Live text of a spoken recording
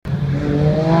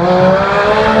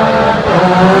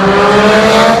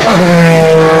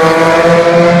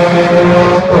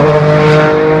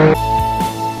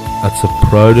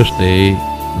proudest day,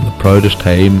 and the proudest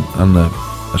time, and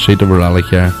a seat of a rally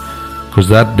car, because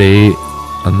that day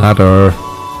and that hour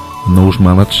and those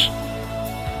minutes,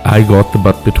 I got the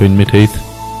bit between my teeth.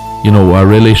 You know, I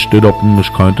really stood up and was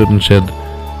counted and said,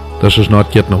 this is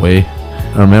not getting away.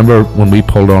 I remember when we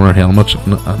pulled on our helmets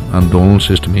and Donald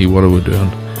says to me, what are we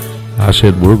doing? I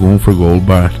said, we're going for gold,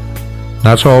 Barrett.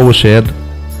 That's all was said.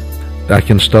 I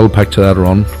can still picture that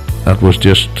run. That was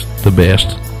just the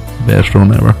best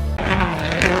run ever.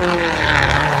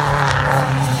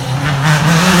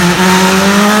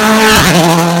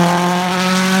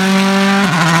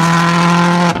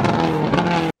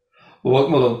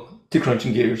 Welcome along to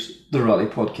Krunching Gears, the rally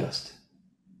podcast.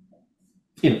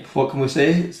 You know, what can we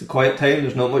say? It's a quiet time,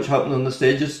 there's not much happening on the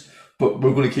stages, but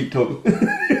we're going to keep talking.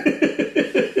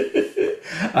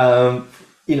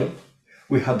 You know,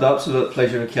 we had the absolute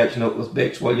pleasure of catching up with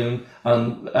Becs, William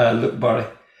and Luke Barry.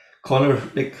 Connor,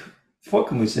 like, what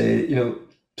can we say? You know,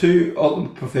 two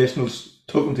ultimate professionals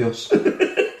talking to us.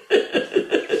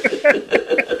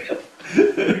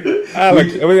 Look,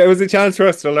 it was a chance for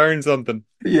us to learn something.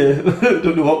 Yeah,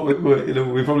 don't know what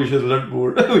we probably should have learned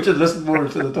more. We should have listened more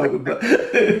to the talking. But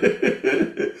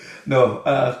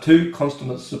no, two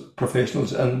consummate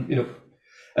professionals, and you know,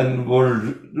 in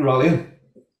world rallying.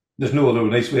 There's no other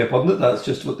nice way of putting it. That's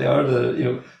just what they are.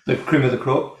 The cream of the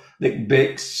crop. Like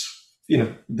Becs, you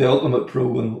know, the ultimate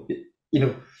pro, and you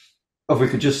know, if we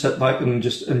could just sit back and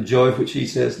just enjoy what she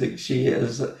says, like she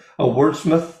is a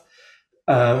wordsmith.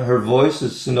 Her voice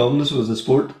is synonymous with the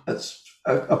sport. It's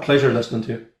a pleasure listening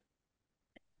to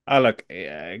her. Look,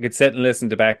 I could sit and listen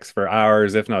to Becs for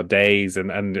hours, if not days,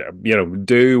 and you know,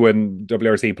 do when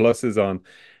WRC Plus is on.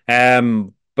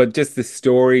 But just the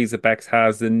stories that Becs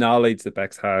has, the knowledge that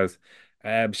Becs has,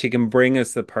 she can bring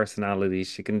us the personality.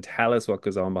 She can tell us what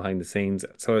goes on behind the scenes.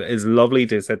 So it's lovely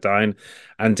to sit down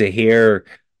and to hear,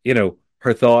 you know,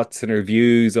 her thoughts and her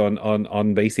views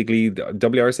on basically the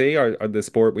WRC or the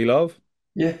sport we love.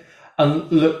 Yeah, and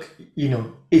look, you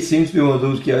know, he seems to be one of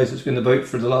those guys that's been about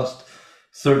for the last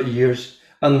 30 years,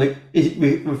 and like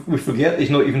we forget he's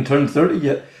not even turned 30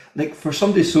 yet. Like, for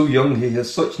somebody so young, he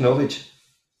has such knowledge.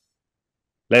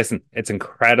 Listen, it's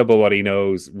incredible what he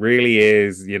knows. Really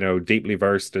is, you know, deeply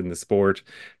versed in the sport,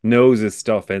 knows his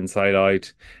stuff inside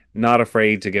out, not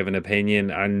afraid to give an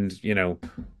opinion, and you know,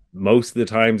 most of the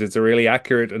times it's a really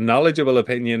accurate and knowledgeable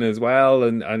opinion as well,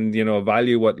 and you know,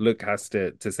 value what Luke has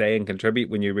to say and contribute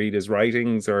when you read his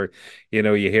writings, or you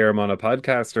know, you hear him on a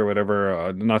podcast or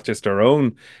whatever, not just our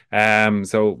own.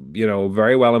 So you know,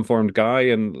 very well informed guy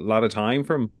and a lot of time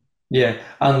for him. Yeah,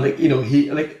 and like, you know,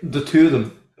 he, like, the two of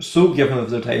them, so given of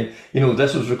their time. You know,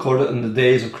 this was recorded in the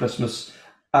days of Christmas,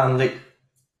 and like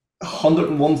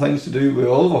 101 things to do. We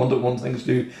all have 101 things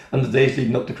to do in the days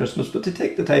leading up to Christmas, but to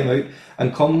take the time out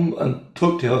and come and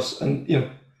talk to us and, you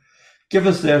know, give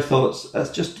us their thoughts,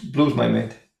 it just blows my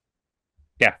mind.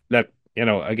 Yeah, look, you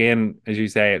know, again, as you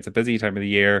say, it's a busy time of the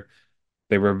year.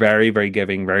 They were very, very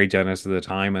giving, very generous of the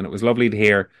time, and it was lovely to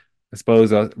hear, I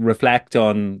suppose, reflect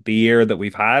on the year that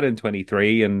we've had in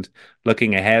 23 and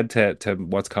looking ahead to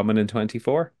what's coming in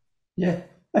 24. Yeah,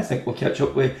 I think we'll catch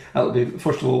up with, that'll be,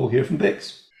 first of all, we'll hear from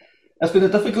Becs. It's been a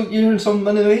difficult year in some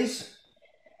many ways.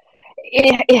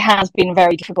 It has been a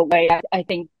very difficult way. I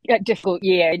think a difficult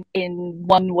year in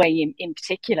one way in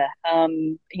particular.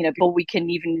 You know, before we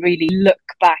can even really look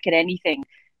back at anything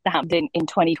that happened in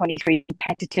 2023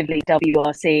 competitively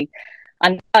WRC.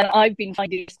 And I've been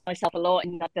finding this myself a lot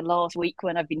in the last week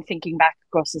when I've been thinking back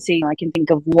across the scene. I can think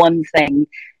of one thing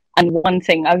and one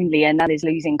thing only, and that is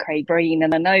losing Craig Breen.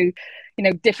 And I know, you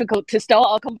know, difficult to start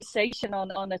our conversation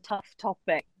on a tough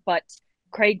topic, but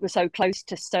Craig was so close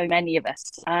to so many of us,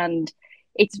 and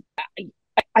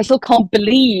I still can't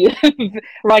believe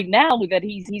right now that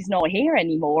he's not here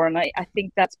anymore. And I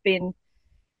think it's been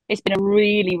a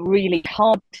really, really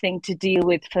hard thing to deal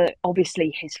with for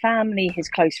obviously his family, his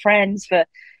close friends, for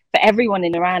everyone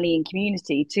in the rallying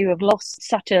community to have lost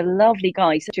such a lovely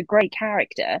guy, such a great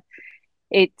character.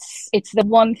 It's the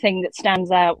one thing that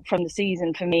stands out from the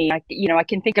season for me. I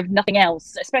can think of nothing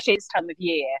else, especially this time of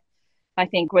year. I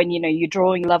think when, you know, you're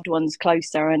drawing loved ones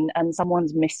closer and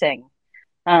someone's missing.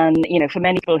 And, you know, for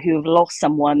many people who have lost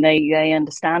someone, they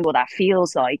understand what that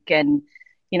feels like. And,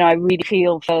 you know, I really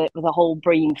feel for the whole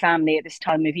Breen family at this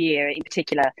time of year in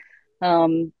particular.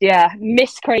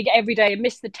 Miss Craig every day. I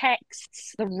miss the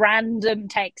texts, the random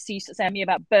texts he used to send me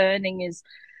about burning his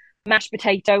mashed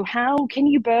potato. How can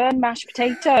you burn mashed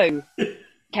potato?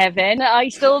 Kevin, I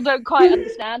still don't quite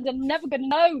understand. I'm never going to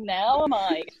know now, am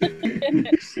I?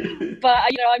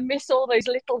 But, you know, I miss all those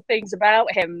little things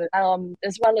about him,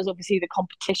 as well as obviously the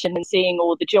competition and seeing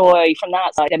all the joy from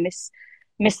that side. I miss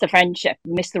miss the friendship,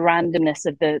 miss the randomness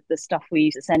of the stuff we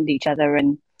used to send each other.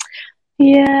 And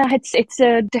yeah, it's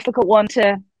a difficult one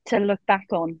to look back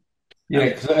on. Yeah,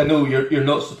 because I know you're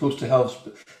not supposed to have,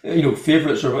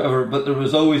 favourites or whatever, but there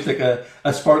was always like a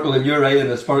sparkle in your eye and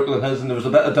a sparkle in his, and there was a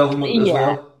bit of devilment as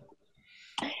well.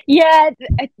 Yeah,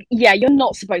 you're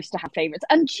not supposed to have favourites.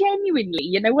 And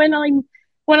genuinely, when I'm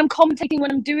commentating,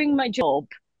 when I'm doing my job,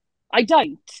 I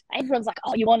don't. Everyone's like,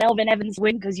 "Oh, you want Elfyn Evans to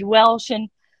win because you're Welsh?" And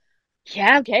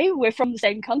yeah, okay, we're from the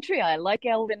same country. I like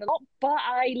Elfyn a lot, but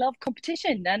I love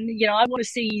competition, and I want to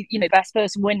see the best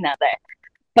person win out there.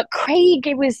 But Craig,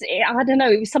 I don't know,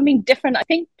 it was something different. I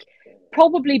think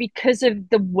probably because of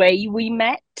the way we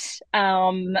met,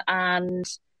 and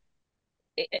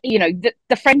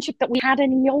the friendship that we had.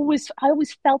 And I always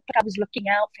felt that I was looking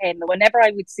out for him. And whenever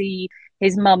I would see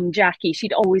his mum, Jackie,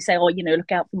 she'd always say, "Oh,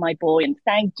 look out for my boy, and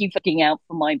thank you for looking out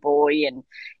for my boy. And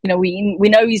we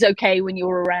know he's okay when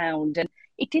you're around." And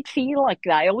it did feel like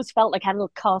that. I always felt like I had a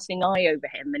little casting eye over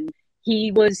him, and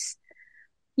he was.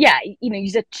 Yeah,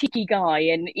 he's a cheeky guy,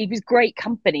 and he was great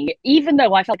company. Even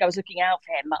though I felt like I was looking out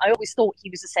for him, I always thought he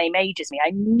was the same age as me.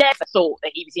 I never thought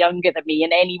that he was younger than me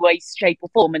in any way, shape, or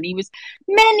form. And he was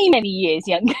many, many years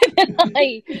younger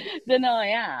than I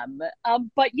am.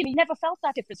 But you never felt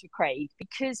that difference with Craig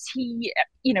because he,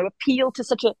 appealed to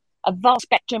such a vast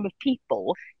spectrum of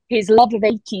people. His love of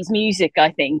 80s music,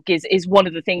 I think, is one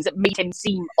of the things that made him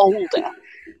seem older.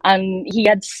 And he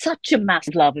had such a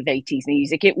massive love of 80s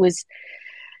music. It was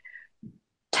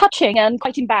touching and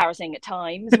quite embarrassing at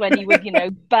times when he would,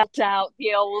 belt out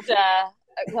the old,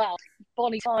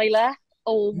 Bonnie Tyler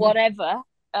or whatever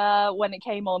when it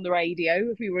came on the radio.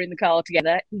 If we were in the car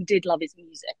together, he did love his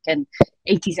music and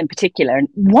 80s in particular. And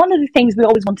one of the things we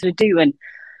always wanted to do, and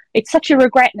it's such a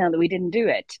regret now that we didn't do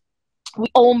it, we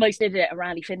almost did it at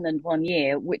Rally Finland one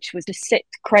year, which was to sit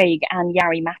Craig and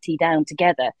Jari Matti down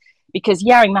together. Because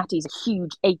Jari Matti's a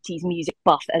huge 80s music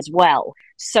buff as well.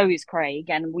 So is Craig.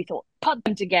 And we thought, put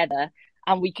them together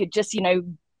and we could just,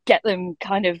 get them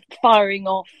kind of firing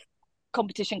off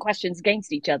competition questions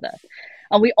against each other.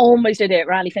 And we almost did it at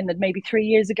Rally Finland maybe 3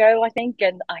 years ago, I think.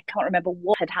 And I can't remember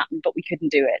what had happened, but we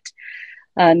couldn't do it.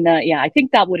 And I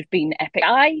think that would have been epic.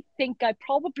 I think I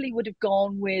probably would have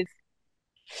gone with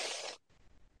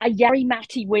a Jari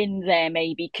Matti win there,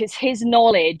 maybe, because his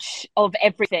knowledge of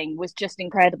everything was just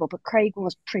incredible. But Craig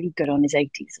was pretty good on his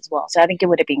 80s as well. So I think it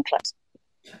would have been close.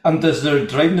 And does their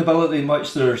driving ability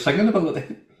match their singing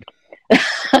ability?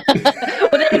 Well,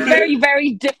 they're very,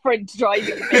 very different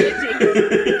driving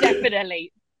ability.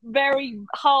 Definitely. Very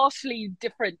harshly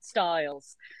different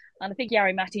styles. And I think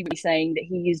Jari Matti would be saying that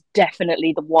he is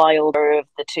definitely the wilder of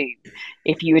the two,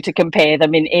 if you were to compare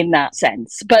them in that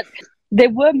sense. But there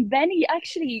were many,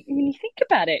 actually, when you think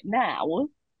about it now,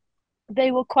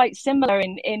 they were quite similar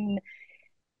in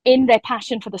their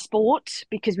passion for the sport,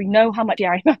 because we know how much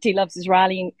Jari Matti loves his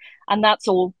rallying, and that's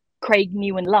all Craig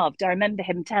knew and loved. I remember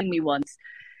him telling me once,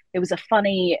 it was a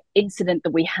funny incident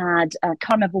that we had, I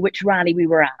can't remember which rally we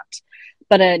were at,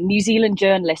 but a New Zealand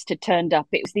journalist had turned up.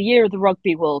 It was the year of the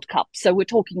Rugby World Cup, so we're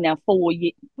talking now 4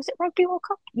 years. Was it Rugby World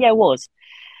Cup? Yeah, it was.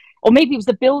 Or maybe it was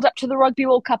the build-up to the Rugby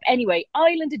World Cup. Anyway,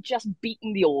 Ireland had just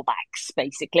beaten the All Blacks,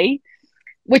 basically,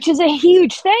 which is a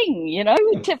huge thing,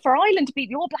 for Ireland to beat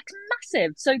the All Blacks,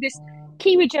 massive. So this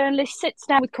Kiwi journalist sits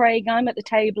down with Craig. I'm at the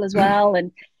table as well.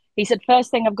 And he said, first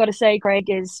thing I've got to say,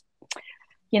 Craig, is,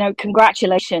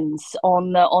 congratulations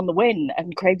on the win.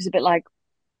 And Craig's a bit like,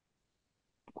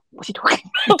 what's he talking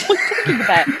about? What's he talking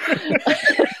about?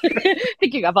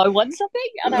 Thinking, have I won something?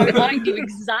 And I knew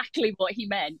exactly what he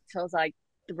meant. So I was like,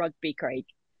 the rugby, Craig.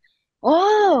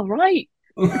 Oh, right.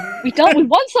 We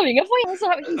won something, have we? I was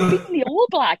like, he's beaten the All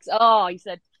Blacks. Oh, he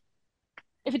said,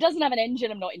 if it doesn't have an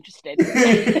engine, I'm not interested.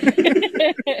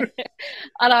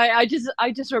 And I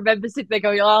just remember sitting there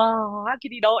going, oh, how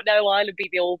could he not know Ireland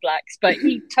beat the All Blacks? But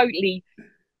he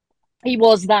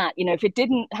was that, if it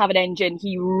didn't have an engine,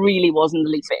 he really wasn't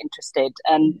the least bit interested.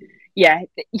 And yeah,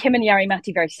 him and Jari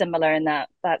Matti very similar in that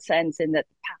sense, in that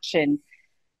passion,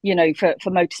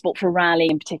 for motorsport, for rally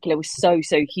in particular, was so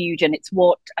huge. And it's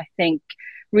what I think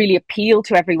really appealed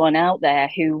to everyone out there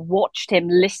who watched him,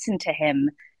 listened to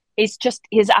him, is just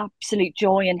his absolute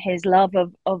joy and his love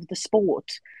of the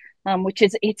sport, which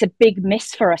it's a big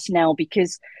miss for us now,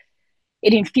 because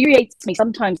it infuriates me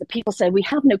sometimes that people say we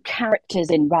have no characters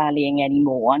in rallying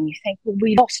anymore. And you think, well,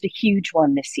 we lost a huge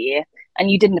one this year and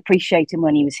you didn't appreciate him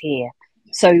when he was here.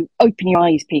 So open your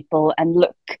eyes, people, and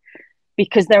look,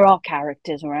 because there are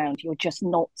characters around. You're just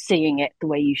not seeing it the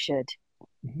way you should.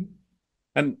 Mm-hmm.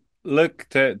 And look,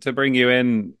 to bring you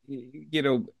in,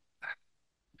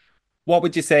 What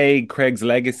would you say Craig's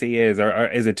legacy is, or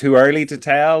is it too early to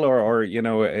tell, or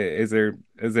is there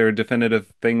a definitive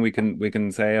thing we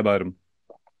can say about him?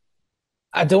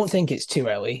 I don't think it's too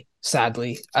early,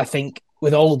 sadly. I think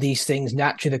with all of these things,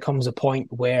 naturally there comes a point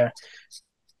where,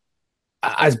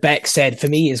 as Beck said, for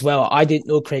me as well, I didn't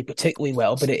know Craig particularly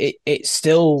well, but it's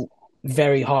still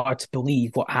very hard to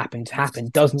believe what happened.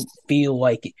 Doesn't feel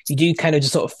like it. You do kind of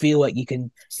just sort of feel like you're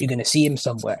going to see him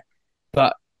somewhere,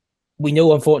 but we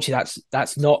know unfortunately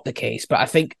that's not the case. But I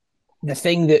think the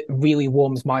thing that really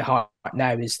warms my heart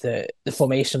now is the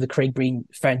formation of the Craig Breen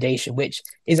Foundation, which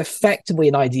is effectively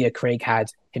an idea Craig had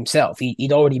himself.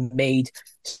 He'd already made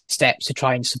steps to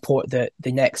try and support the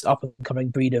next up and coming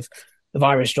breed of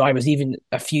Irish drivers. Even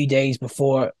a few days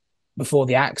before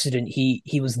the accident,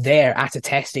 he was there at a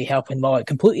test day helping them out,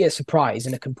 completely a surprise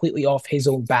and a completely off his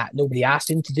own bat. Nobody asked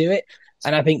him to do it,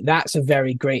 and I think that's a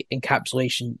very great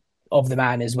encapsulation of the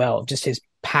man as well. Just his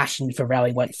passion for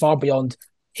rallying went far beyond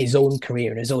his own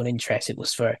career and his own interests. It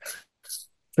was for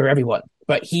everyone.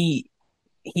 But he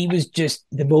was just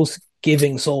the most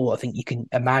giving soul I think you can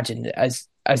imagine, as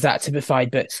that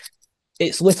typified. But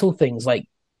it's little things like,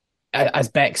 as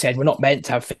Beck said, we're not meant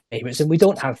to have favourites, and we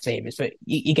don't have favourites. But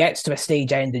you get to a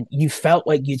stage end, and you felt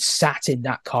like you'd sat in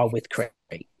that car with Craig,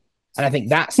 and I think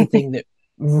that's the thing that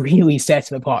really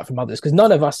sets him apart from others. Because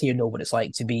none of us here know what it's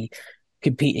like to be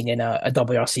competing in a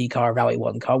WRC car, a Rally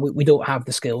One car. We don't have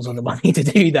the skills or the money to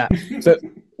do that, but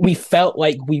we felt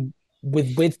like we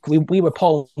were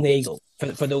Paul Nagel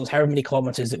for those however many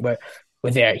kilometers that were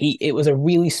there. It was a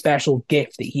really special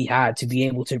gift that he had to be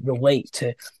able to relate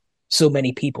to so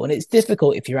many people, and it's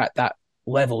difficult if you're at that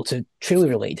level to truly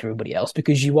relate to everybody else,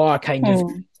 because you are kind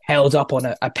of held up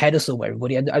on a pedestal with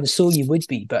everybody, and so you would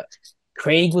be. But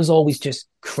Craig was always just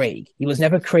Craig. He was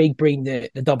never Craig Breen,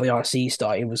 the WRC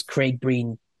star. It was Craig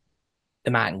Breen,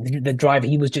 the man, the driver.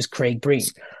 He was just Craig Breen.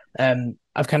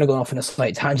 I've kind of gone off on a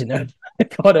slight tangent there,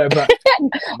 Connor, but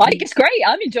I think it's great.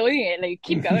 I'm enjoying it. Like,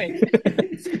 keep going.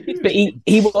 But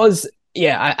he was,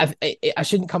 yeah. I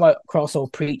shouldn't come across all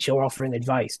preachy or offering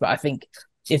advice, but I think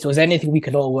if there was anything we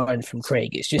could all learn from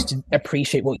Craig, it's just to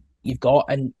appreciate what you've got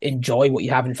and enjoy what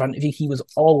you have in front of you. He was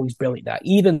always brilliant at that.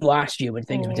 Even last year when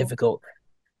things were difficult,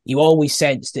 you always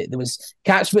sensed that there was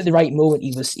catch him at the right moment.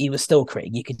 He was still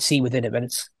Craig. You could see within him,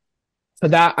 and for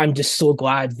that, I'm just so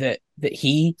glad that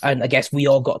he, and I guess we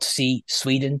all got to see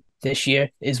Sweden this year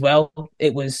as well.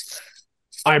 It was,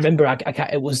 I remember, I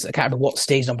can't remember what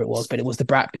stage number it was, but it was the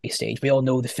Bratby stage. We all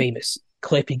know the famous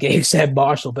clip he gave Seb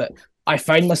Marshall, but I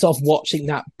found myself watching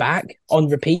that back on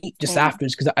repeat just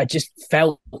afterwards, because I just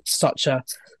felt such a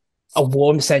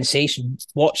warm sensation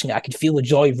watching it. I could feel the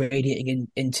joy radiating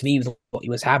into me with what he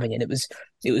was having, and it was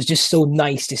just so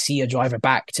nice to see a driver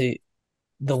back to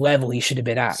the level he should have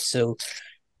been at. So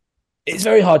it's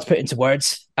very hard to put into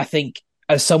words. I think,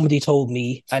 as somebody told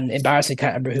me, and embarrassingly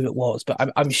can't remember who it was, but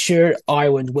I'm sure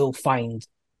Ireland will find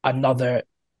another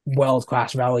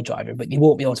world-class rally driver, but you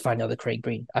won't be able to find another Craig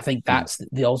Breen. I think that's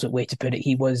the ultimate way to put it.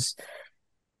 He was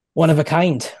one of a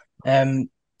kind.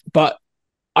 But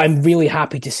I'm really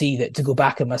happy to see that, to go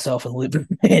back on myself and loop,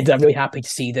 I'm really happy to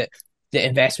see that the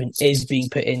investment is being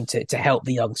put into to help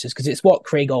the youngsters, because it's what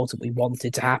Craig ultimately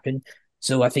wanted to happen.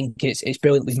 So I think it's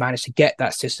brilliant we've managed to get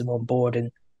that system on board.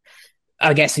 And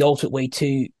I guess the ultimate way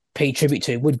to pay tribute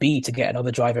to it would be to get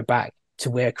another driver back to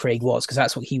where Craig was, because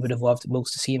that's what he would have loved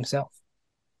most to see himself.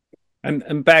 And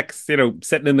Becs,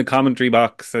 sitting in the commentary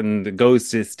box and goes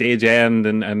to stage end,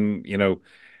 and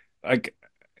like,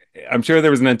 I'm sure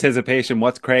there was an anticipation.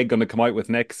 What's Craig going to come out with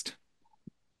next?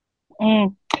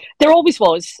 There always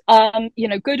was,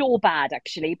 good or bad,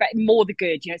 actually, but more the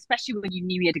good, especially when you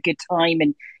knew he had a good time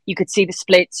and you could see the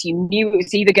splits. You knew it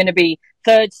was either going to be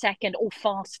third, second, or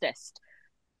fastest.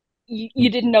 You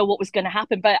didn't know what was going to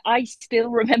happen, but I still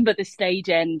remember the stage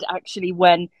end, actually,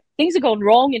 when things had gone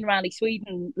wrong in Rally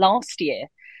Sweden last year.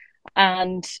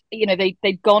 And,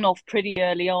 they'd gone off pretty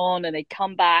early on, and they'd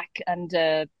come back and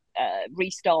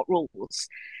restart rules.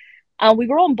 And we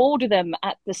were on board with them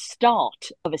at the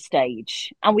start of a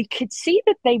stage, and we could see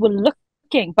that they were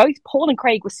looking, both Paul and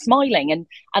Craig were smiling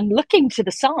and looking to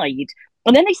the side.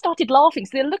 And then they started laughing.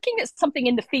 So they're looking at something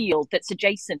in the field that's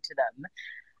adjacent to them.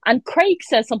 And Craig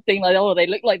says something like, "Oh, they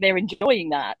look like they're enjoying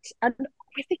that." And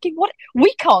we're thinking, what?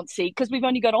 We can't see because we've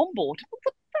only got on board. What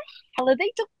the hell are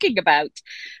they talking about?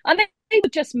 And they were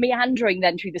just meandering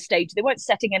then through the stage. They weren't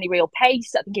setting any real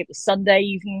pace. I think it was Sunday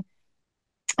evening.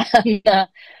 And,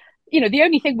 the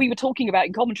only thing we were talking about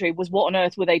in commentary was what on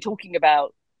earth were they talking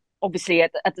about, obviously,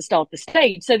 at the start of the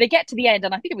stage. So they get to the end,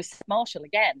 and I think it was Marshall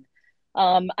again,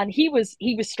 And he was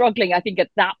struggling, I think,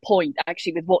 at that point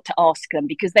actually with what to ask them,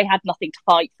 because they had nothing to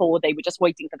fight for. They were just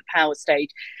waiting for the power stage.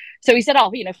 So he said,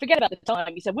 "Oh, forget about the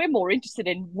time." He said, "We're more interested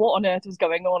in what on earth was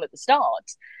going on at the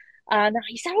start." And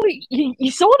he said, "Oh,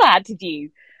 you saw that, did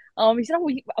you?" He said, "Oh,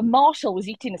 a marshal was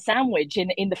eating a sandwich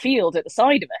in the field at the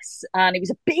side of us, and it was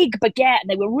a big baguette, and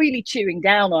they were really chewing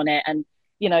down on it. And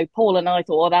Paul and I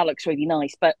thought, oh, that looks really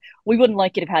nice, but we wouldn't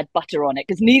like it if it had butter on it,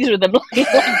 because neither of them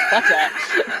like butter."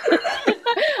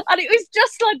 And it was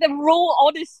just like the raw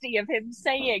honesty of him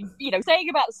saying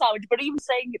about the sandwich, but even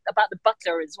saying about the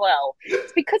butter as well.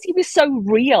 It's because he was so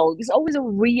real. It was always a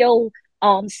real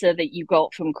answer that you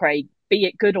got from Craig, be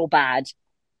it good or bad.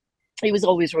 It was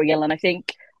always real. And I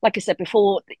think, like I said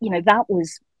before, that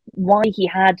was why he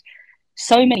had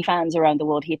so many fans around the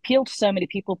world. He appealed to so many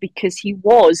people because he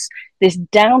was this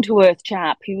down-to-earth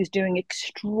chap who was doing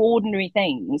extraordinary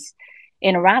things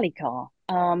in a rally car.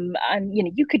 And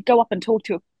you could go up and talk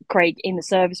to Craig in the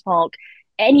service park,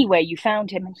 anywhere you found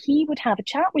him, and he would have a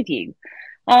chat with you.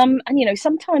 And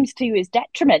sometimes to his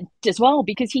detriment as well,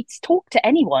 because he'd talk to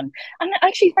anyone. And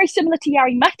actually very similar to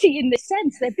Yari Matti in this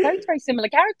sense. They're both very similar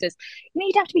characters.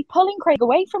 You'd have to be pulling Craig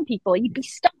away from people. He'd be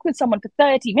stuck with someone for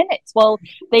 30 minutes while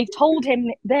they've told him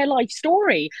their life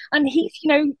story. And he's,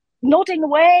 nodding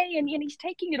away, and he's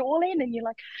taking it all in, and you're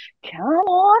like, come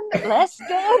on, let's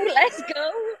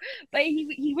go. But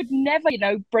he would never,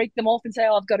 break them off and say,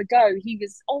 oh, I've got to go. He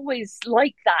was always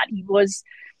like that. He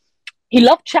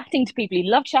loved chatting to people. He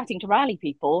loved chatting to rally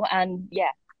people. And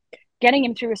yeah, getting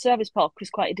him through a service park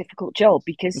was quite a difficult job,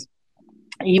 because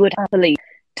he would happily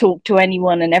talk to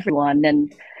anyone and everyone.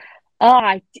 And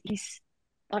I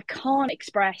can't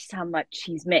express how much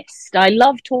he's missed. I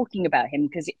love talking about him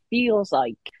because it feels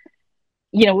like,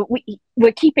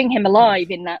 we're keeping him alive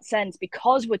in that sense,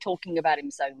 because we're talking about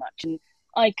him so much. And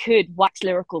I could wax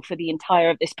lyrical for the entire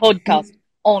of this podcast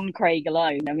on Craig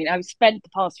alone. I mean, I've spent the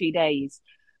past few days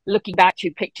looking back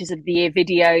through pictures of the year,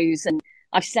 videos, and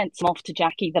I've sent some off to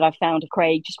Jackie that I found of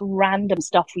Craig, just random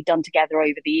stuff we've done together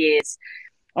over the years.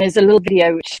 And there's a little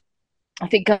video which I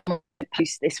think I'm going to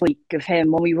post this week of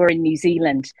him when we were in New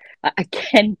Zealand.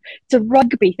 Again, it's a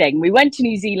rugby thing. We went to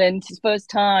New Zealand, his first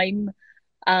time,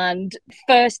 and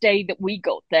first day that we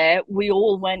got there, we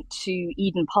all went to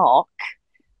Eden Park,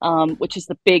 which is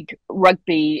the big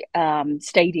rugby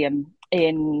stadium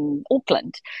in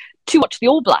Auckland, to watch the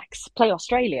All Blacks play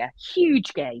Australia.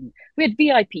 Huge game. We had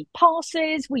VIP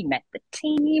passes. We met the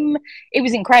team. It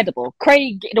was incredible.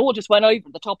 Craig, it all just went over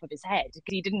the top of his head because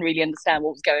he didn't really understand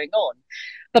what was going on.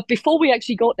 But before we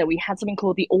actually got there, we had something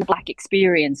called the All Black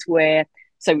Experience,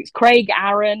 so it's Craig,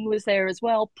 Aaron was there as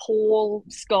well, Paul,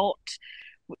 Scott,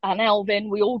 and Alvin.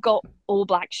 We all got All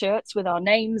Black shirts with our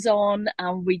names on,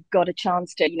 and we got a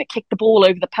chance to kick the ball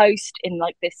over the post in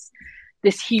like this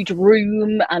huge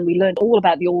room, and we learned all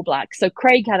about the All Blacks. So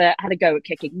Craig had a go at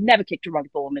kicking. Never kicked a rugby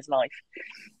ball in his life,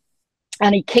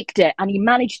 and he kicked it, and he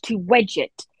managed to wedge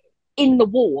it in the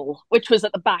wall, which was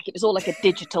at the back. It was all like a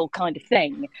digital kind of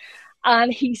thing,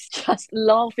 and he's just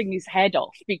laughing his head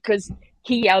off because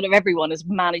he, out of everyone, has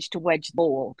managed to wedge the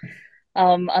ball.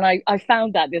 And I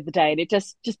found that the other day, and it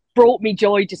just brought me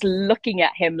joy just looking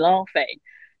at him laughing.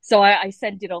 So I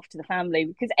sent it off to the family,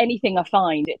 because anything I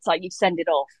find, it's like you send it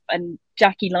off. And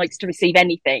Jackie likes to receive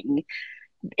anything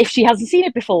if she hasn't seen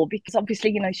it before, because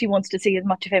obviously, she wants to see as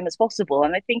much of him as possible.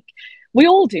 And I think we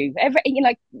all do.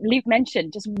 Like Luke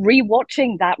mentioned, just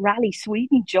rewatching that Rally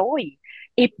Sweden joy,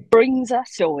 it brings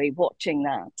us joy watching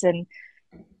that. And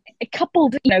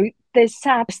coupled, there's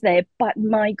sadness there, but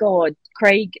my God,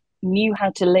 Craig knew how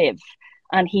to live,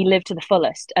 and he lived to the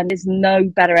fullest. And there's no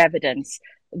better evidence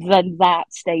than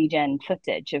that stage end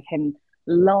footage of him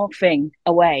laughing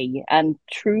away and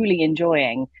truly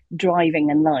enjoying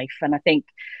driving and life. And I think,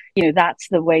 that's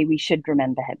the way we should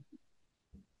remember him.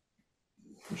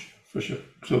 For sure.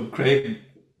 So Craig,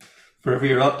 wherever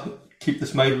you're at, keep the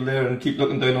smile there and keep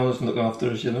looking down on us and looking after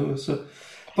us, So,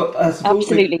 but I suppose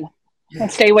absolutely.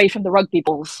 And stay away from the rugby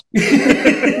balls.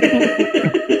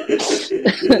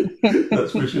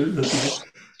 That's for sure.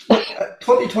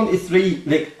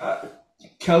 2023,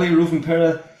 Kelly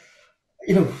Rovanpera,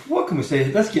 what can we say?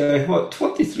 This guy,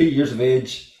 23 years of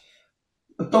age,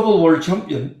 a double world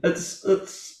champion. It's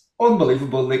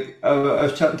unbelievable. I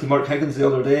was chatting to Mark Higgins the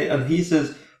other day, and he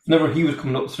says whenever he was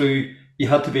coming up through, you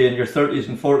had to be in your 30s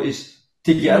and 40s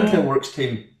to get into a works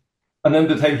team. And then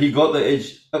by the time he got the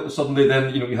age, it was suddenly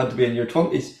then, you had to be in your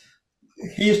 20s.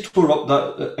 He has tore up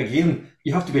that again.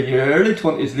 You have to be in your early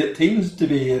 20s, late teens to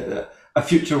be a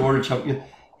future world champion.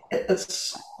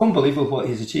 It's unbelievable what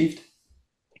he's achieved.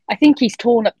 I think he's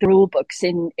torn up the rule books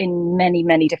in many,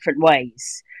 many different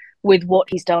ways. with what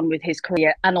he's done with his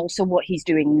career and also what he's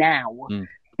doing now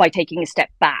by taking a step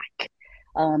back.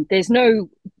 There's no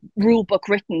rule book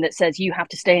written that says you have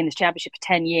to stay in this championship for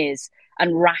 10 years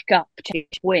and rack up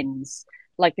wins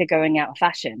like they're going out of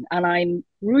fashion. And I'm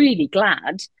really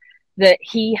glad that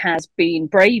he has been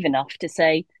brave enough to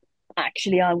say,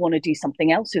 actually, I want to do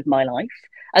something else with my life,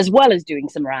 as well as doing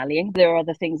some rallying. There are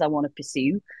other things I want to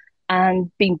pursue,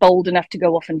 and being bold enough to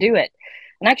go off and do it.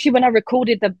 And actually, when I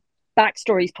recorded the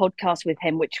Backstories podcast with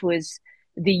him, which was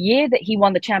the year that he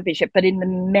won the championship, but in the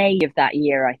May of that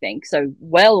year, I think, so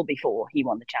well before he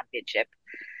won the championship,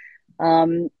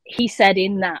 he said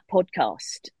in that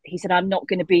podcast, he said, I'm not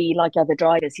going to be like other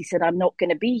drivers. He said, I'm not going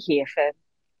to be here for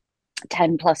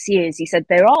 10 plus years. He said,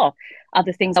 there are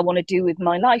other things I want to do with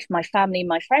my life. My family,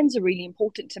 my friends are really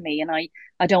important to me, and I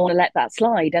don't want to let that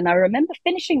slide. And I remember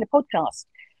finishing the podcast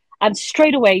and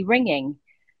straight away ringing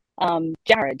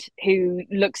Jared, who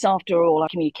looks after all our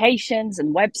communications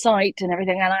and website and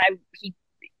everything. And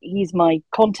he's my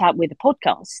contact with the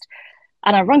podcast.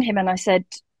 And I rang him and I said,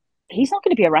 he's not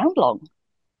going to be around long.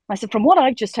 I said, from what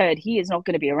I've just heard, he is not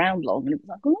going to be around long. And it was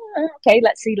like, oh, okay,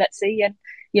 let's see. And,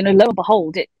 lo and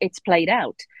behold, it's played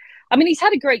out. I mean, he's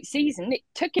had a great season. It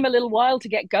took him a little while to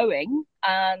get going.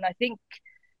 And I think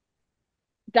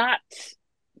that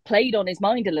played on his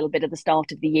mind a little bit at the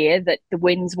start of the year, that the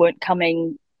wins weren't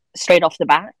coming straight off the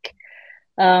back.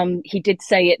 He did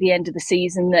say at the end of the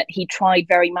season that he tried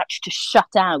very much to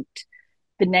shut out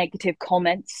the negative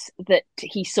comments that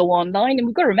he saw online. And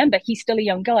we've got to remember, he's still a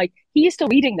young guy. He is still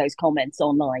reading those comments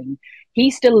online.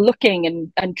 He's still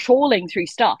looking and trawling through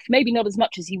stuff, maybe not as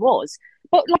much as he was,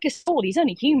 but like us all, he's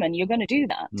only human. You're going to do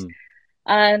that.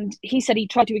 And he said he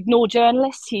tried to ignore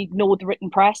journalists. He ignored the written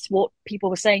press, what people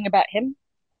were saying about him,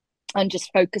 and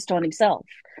just focused on himself.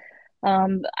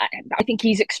 I think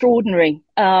he's extraordinary.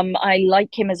 I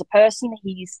like him as a person.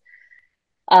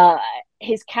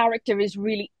 His character is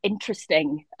really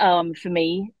interesting for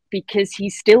me, because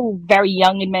he's still very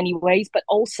young in many ways, but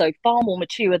also far more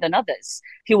mature than others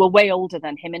who are way older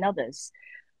than him in others.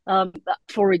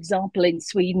 For example, in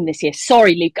Sweden this year,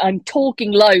 sorry, Luke, I'm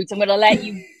talking loads. I'm going to let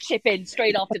you chip in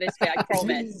straight after this bit, I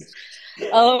promise.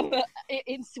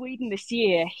 In Sweden this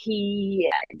year,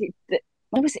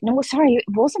 when was it? No, sorry, it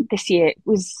wasn't this year.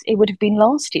 It would have been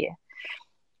last year.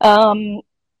 When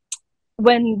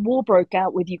war broke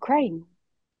out with Ukraine.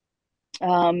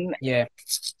 Yeah.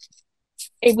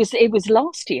 It was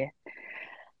last year.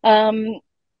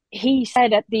 He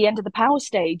said at the end of the power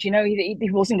stage, he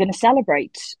wasn't going to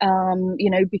celebrate,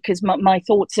 because my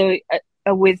thoughts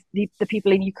are with the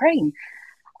people in Ukraine.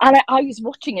 And I was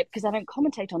watching it because I don't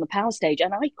commentate on the power stage,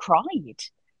 and I cried,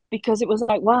 because it was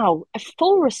like, wow, a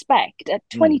full respect at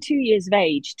 22 years of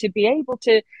age to be able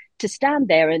to stand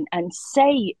there and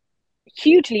say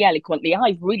hugely eloquently,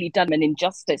 I've really done an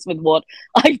injustice with what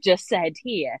I've just said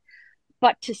here.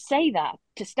 But to say that,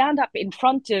 to stand up in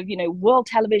front of, world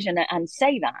television and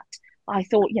say that, I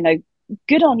thought,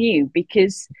 good on you,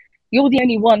 because you're the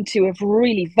only one to have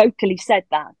really vocally said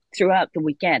that throughout the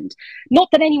weekend. Not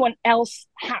that anyone else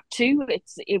had to.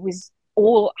 It was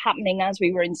all happening as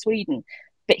we were in Sweden.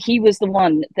 But he was the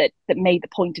one that made the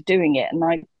point of doing it. And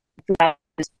I thought that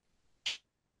was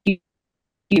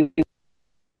huge.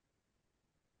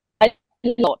 A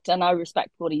lot, and I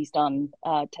respect what he's done,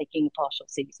 taking a partial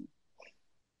season.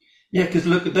 Yeah, because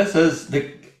look, this is as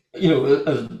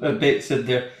Becs said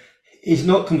there, he's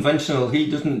not conventional. He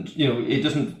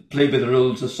doesn't play by the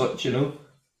rules as such. Yeah,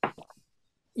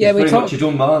 he's very much his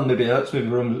own man. Maybe that's what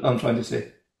I'm trying to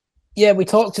say. Yeah, we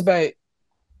talked about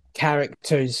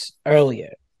characters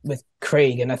earlier with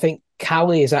Craig, and I think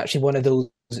Callie is actually one of those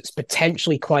that's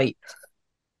potentially quite.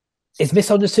 Is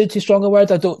misunderstood too strong a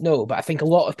word? I don't know, but I think a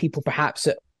lot of people perhaps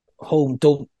at home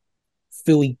don't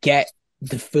fully get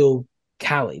the full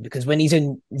Callie, because when he's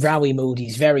in rally mode,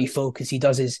 he's very focused. He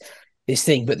does his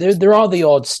thing, but there are the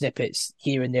odd snippets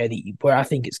here and there where I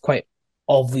think it's quite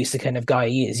obvious the kind of guy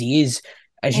he is. He is,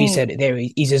 as you said it there,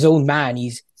 he's his own man.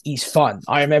 He's fun.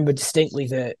 I remember distinctly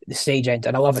the stage end,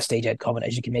 and I love a stage end comment,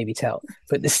 as you can maybe tell,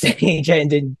 but the stage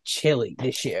end in Chile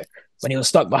this year when he was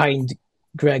stuck behind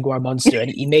Gregoire Munster, and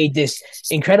he made this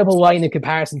incredible line of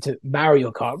comparison to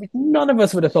Mario Kart, which none of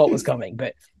us would have thought was coming,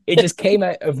 but it just came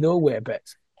out of nowhere. But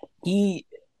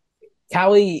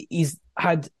Callie, he's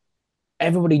had,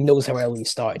 everybody knows how early he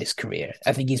started his career.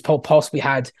 I think he's possibly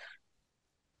had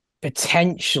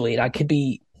potentially, and I could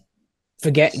be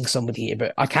forgetting somebody here,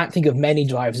 but I can't think of many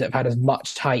drivers that have had as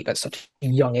much hype at such a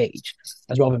young age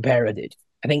as Robin Berra did.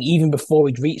 I think even before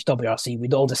we'd reached WRC,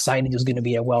 we'd all decided he was going to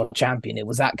be a world champion. It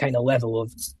was that kind of level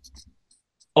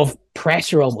of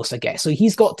pressure almost, I guess. So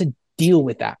he's got to deal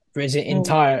with that for his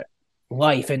entire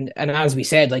life. And as we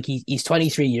said, like he's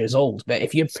 23 years old, but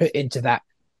if you're put into that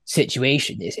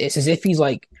situation, it's as if he's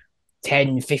like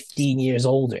 10, 15 years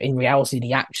older in reality than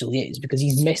he actually is, because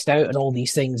he's missed out on all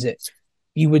these things that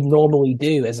you would normally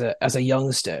do as a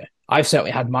youngster. I've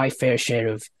certainly had my fair share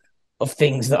of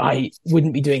things that I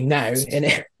wouldn't be doing now in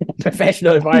a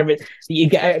professional environment that you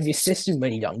get out of your system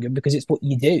when you're younger, because it's what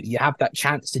you do. You have that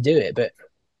chance to do it, but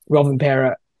Robin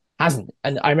Perra hasn't.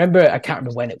 And I can't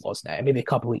remember when it was now, maybe a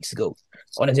couple of weeks ago,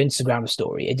 on his Instagram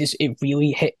story. It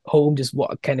really hit home just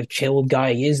what a kind of chilled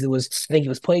guy he is. I think he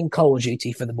was playing Call of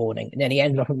Duty for the morning, and then he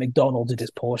ended up at McDonald's with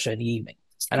his Porsche in the evening.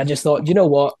 And I just thought, you know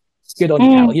what? Good on you,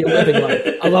 Cal. You're living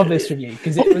life. I love this from you,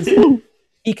 because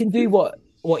he can do what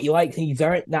he likes, and he's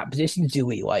earned that position to do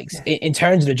what he likes. In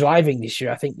terms of the driving this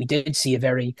year, I think we did see a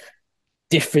very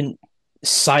different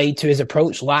side to his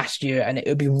approach last year, and it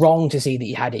would be wrong to say that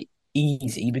he had it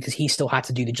easy, because he still had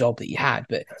to do the job that he had.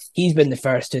 But he's been the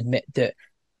first to admit that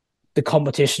the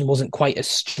competition wasn't quite as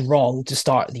strong to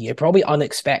start the year, probably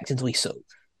unexpectedly so.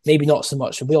 Maybe not so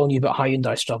much. We all knew about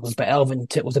Hyundai struggles, but Elvin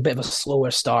was a bit of a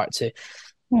slower start to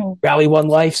Rally One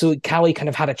Life, so Callie kind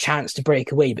of had a chance to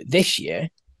break away. But this year,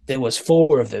 there was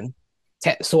 4 of them,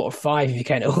 sort of 5 if you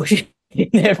kind of in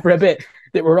there for a bit,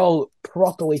 that were all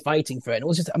properly fighting for it. And it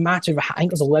was just a matter of, I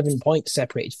think it was 11 points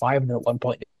separated 5 of them at one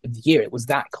point of the year. It was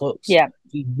that close. Yeah.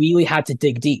 He really had to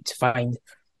dig deep to find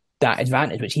that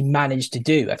advantage, which he managed to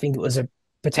do. I think it was a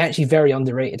potentially very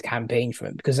underrated campaign for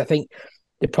him, because I think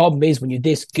the problem is when you're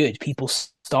this good, people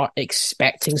start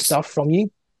expecting stuff from you.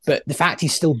 But the fact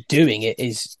he's still doing it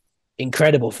is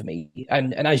incredible for me.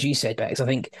 And as you said, Bex, I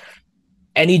think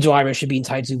any driver should be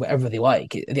entitled to whatever they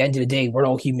like. At the end of the day, we're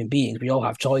all human beings. We all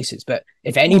have choices. But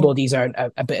if anybody's earned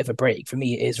a bit of a break, for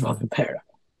me, it is Robin Perra.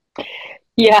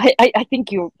 Yeah, I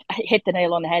think you hit the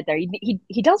nail on the head there.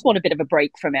 He does want a bit of a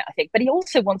break from it, I think. But he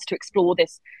also wants to explore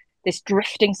this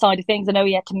drifting side of things. I know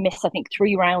he had to miss, I think,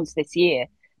 3 rounds this year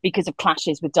because of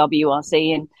clashes with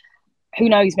WRC. And who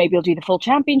knows, maybe he'll do the full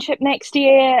championship next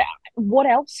year. What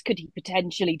else could he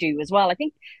potentially do as well? I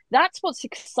think that's what's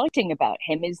exciting about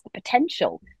him, is the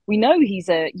potential. We know he's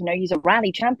a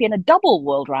rally champion, a double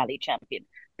world rally champion.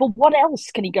 But what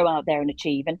else can he go out there and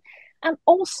achieve? And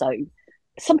also,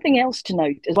 something else to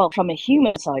note as well from a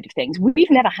human side of things,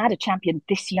 we've never had a champion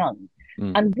this young.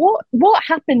 And what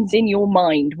happens in your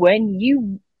mind when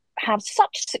you have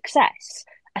such success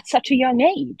at such a young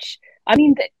age? I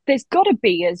mean, there's got to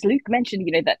be, as Luke mentioned,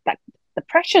 that the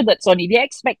pressure that's on you, the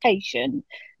expectation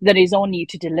that is on you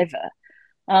to deliver.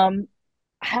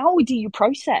 How do you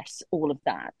process all of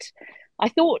that? I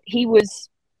thought he was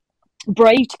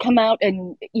brave to come out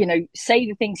and, say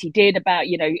the things he did about,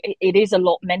 it is a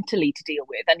lot mentally to deal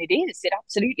with. And it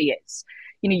absolutely is.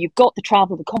 You've got the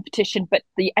travel, the competition, but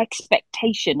the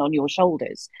expectation on your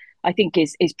shoulders, I think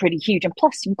is pretty huge. And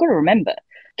plus, you've got to remember,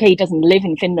 he doesn't live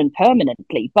in Finland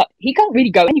permanently, but he can't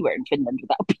really go anywhere in Finland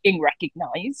without being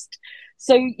recognised.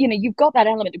 So, you've got that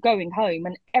element of going home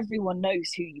and everyone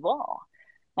knows who you are.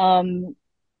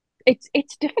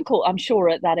 It's difficult, I'm sure,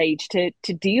 at that age to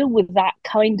deal with that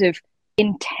kind of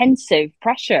intensive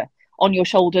pressure on your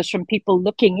shoulders from people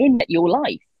looking in at your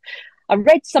life. I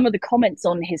read some of the comments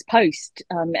on his post,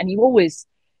 and you always,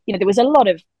 there was a lot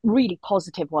of really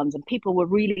positive ones, and people were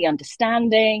really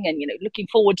understanding and, looking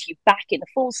forward to you back in the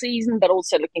full season, but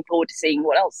also looking forward to seeing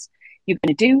what else you're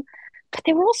going to do. But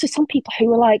there were also some people who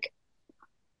were like,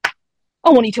 I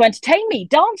want you to entertain me,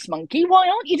 Dance Monkey. Why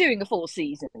aren't you doing a full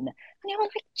season? And you were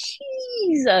like,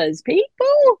 Jesus,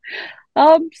 people.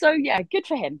 So, yeah, good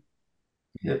for him.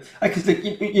 Yeah, because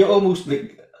you're almost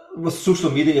like, with social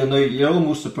media now, you're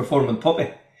almost a performing puppy.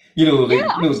 Do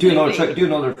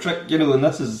another trick, and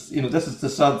this is the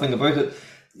sad thing about it,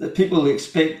 that people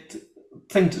expect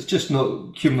things that's just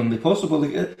not humanly possible.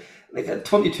 Like at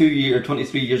 22 or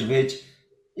 23 years of age,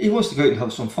 he wants to go out and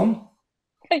have some fun.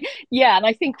 Yeah, and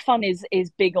I think fun is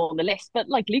big on the list. But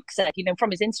like Luke said,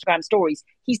 from his Instagram stories,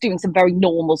 he's doing some very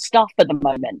normal stuff at the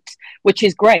moment, which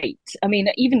is great. I mean,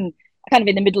 even kind of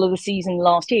in the middle of the season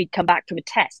last year, he'd come back from a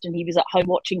test and he was at home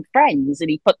watching Friends, and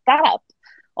he put that up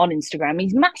on Instagram.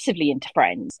 He's massively into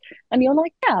Friends. And you're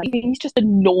like, yeah, he's just a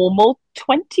normal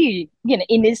 20,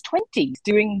 in his 20s,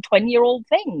 doing 20-year-old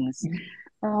things.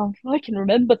 I can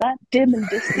remember that dim and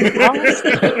distant past.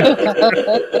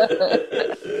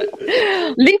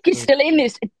 Luke is still in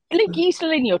this. Luke, you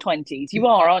still in your 20s? You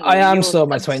are, aren't you? I am You're still in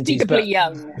my 20s, but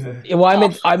young.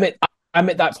 Well, I'm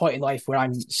at that point in life where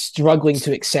I'm struggling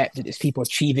to accept that there's people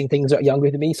achieving things that are younger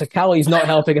than me. So Callie's not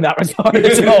helping in that regard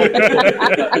at all.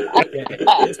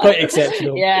 It's quite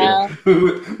exceptional. Yeah.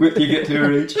 Wait till you get to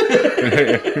her age.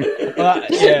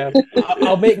 Yeah,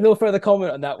 I'll make no further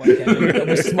comment on that one, Kevin. It'll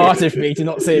be smarter for me to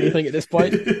not say anything at this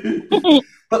point.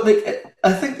 But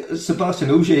I think Sebastian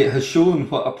Ogier has shown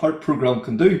what a part program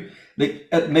can do.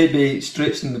 It may be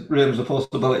stretching the realms of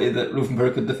possibility that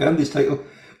Rothenberg could defend his title,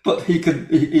 but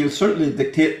he'll certainly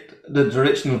dictate the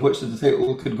direction in which the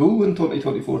title could go in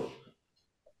 2024.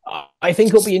 I think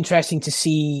it'll be interesting to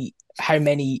see how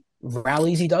many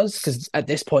rallies he does, because at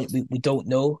this point we don't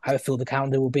know how full the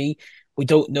calendar will be. We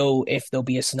don't know if there'll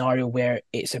be a scenario where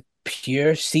it's a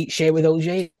pure seat share with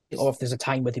OJ, or if there's a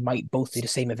time where they might both do the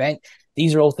same event.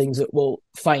 These are all things that we'll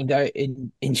find out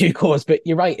in due course, but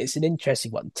you're right, it's an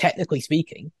interesting one. Technically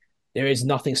speaking, there is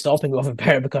nothing stopping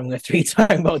Rothenberg becoming a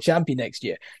 3-time world champion next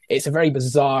year. It's a very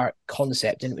bizarre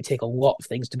concept, and it would take a lot of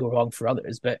things to go wrong for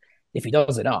others, but if he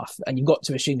does enough, and you've got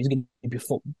to assume he's going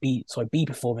to be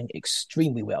performing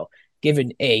extremely well,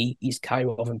 given A, he's Kai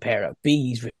Rothenberg, B,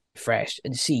 he's refreshed,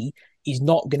 and C, he's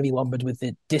not going to be lumbered with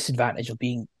the disadvantage of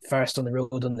being first on the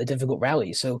road on the difficult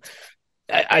rallies. So,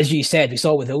 as you said, we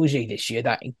saw with OJ this year,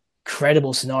 that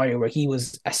incredible scenario where he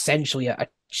was essentially a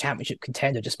championship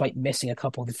contender despite missing a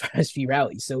couple of the first few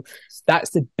rallies. So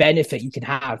that's the benefit you can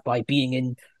have by being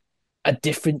in a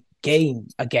different game,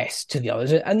 I guess, to the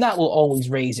others. And that will always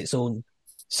raise its own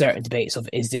certain debates of,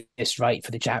 is this right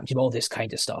for the championship, all this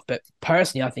kind of stuff. But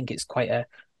personally, I think it's quite an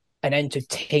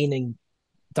entertaining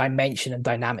dimension and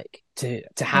dynamic to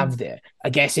have there. I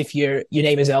guess if your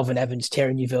name is Elvin Evans,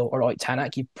 Terry Newville, or Ott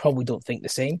Tanak, you probably don't think the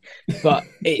same. But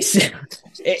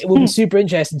it will be super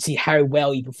interesting to see how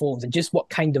well he performs and just what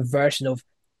kind of version of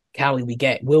Cali we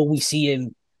get. Will we see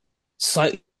him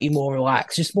slightly more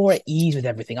relaxed, just more at ease with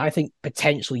everything? I think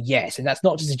potentially yes, and that's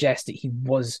not to suggest that he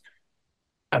was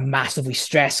a massively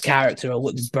stressed character or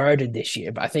looked burdened this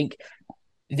year, but I think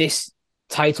this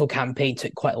title campaign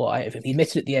took quite a lot out of him. He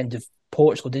admitted at the end of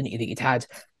Portugal, didn't he, that he'd had,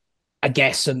 I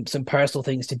guess, some personal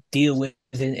things to deal with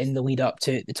in the lead up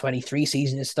to the 23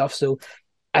 season and stuff. So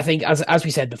I think, as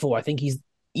we said before, I think he's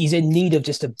in need of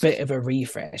just a bit of a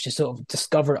refresh, to sort of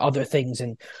discover other things.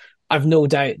 And I've no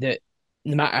doubt that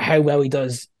no matter how well he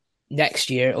does next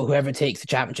year, or whoever takes the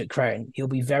championship crown, he'll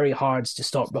be very hard to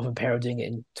stop Rothenberg doing it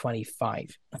in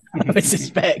 25. I would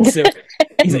suspect. So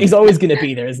he's always going to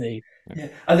be there, isn't he? Yeah,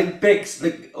 I think Becs,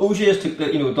 Ogier has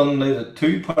done now the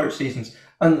 2-part seasons,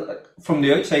 and from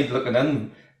the outside looking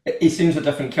in, he seems a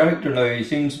different character now. He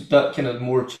seems that kind of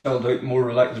more chilled out, more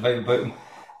relaxed vibe about him.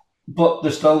 But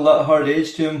there's still that hard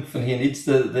edge to him when he needs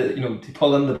to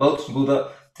pull in the belts and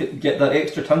to get that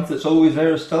extra tenth that's always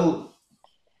there still.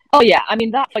 Oh yeah, I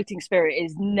mean, that fighting spirit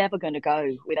is never going to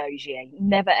go with Ogier,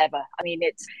 never ever. I mean,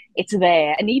 it's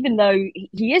there, and even though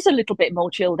he is a little bit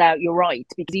more chilled out, you're right,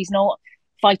 because he's not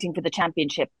fighting for the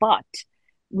championship, but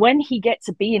when he gets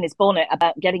a bee in his bonnet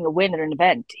about getting a win at an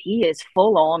event, he is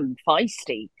full on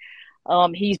feisty.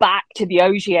 He's back to the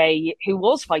Ogier who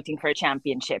was fighting for a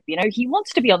championship. He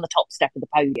wants to be on the top step of the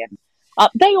podium.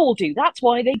 They all do. That's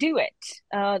why they do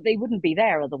it. They wouldn't be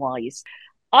there otherwise.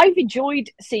 I've enjoyed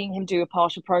seeing him do a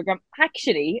partial program.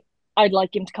 Actually, I'd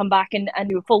like him to come back and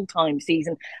do a full-time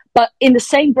season. But in the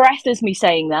same breath as me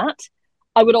saying that,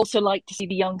 I would also like to see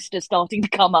the youngsters starting to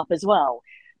come up as well.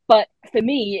 But for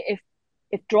me,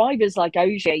 if drivers like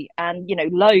Ogier and,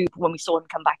 Loeb, when we saw him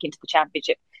come back into the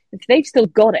championship, if they've still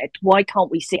got it, why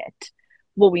can't we see it?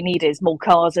 What we need is more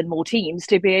cars and more teams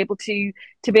to be able to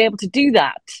do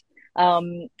that.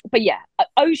 But yeah,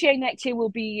 Ogier next year will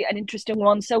be an interesting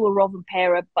one. So will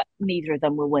Rothenberg, but neither of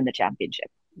them will win the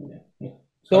championship. Yeah.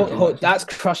 That's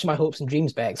crushing my hopes and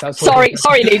dreams, Becs. Sorry,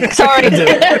 Luke. Sorry. I'm going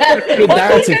to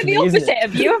go the opposite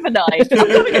of you, haven't I? I'm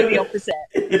going to go the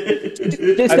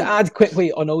opposite. Just to add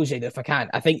quickly on Ogier, if I can,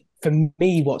 I think for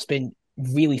me, what's been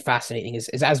really fascinating is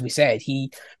as we said,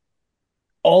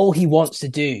 all he wants to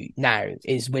do now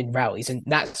is win rallies, and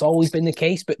that's always been the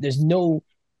case. But there's no,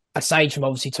 aside from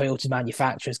obviously Toyota's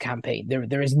manufacturers campaign,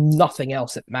 there is nothing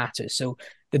else that matters. So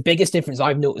the biggest difference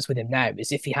I've noticed with him now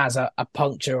is if he has a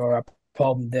puncture or a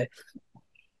problem, that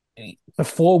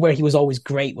before, where he was always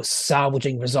great, was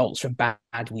salvaging results from bad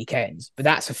weekends, but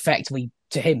that's effectively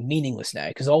to him meaningless now,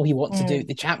 because all he wants to do,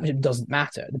 the championship doesn't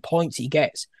matter, the points he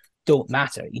gets don't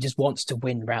matter, he just wants to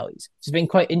win rallies. So it's been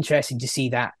quite interesting to see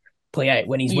that play out.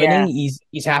 When he's winning,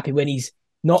 he's happy. When he's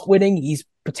not winning, he's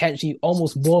potentially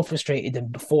almost more frustrated than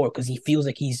before, because he feels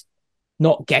like he's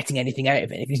not getting anything out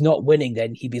of it. If he's not winning,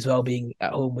 then he'd be as well being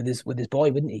at home with his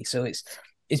boy, wouldn't he? So it's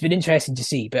it's been interesting to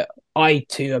see, but I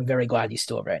too am very glad he's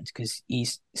still around because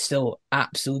he's still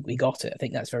absolutely got it. I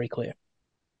think that's very clear.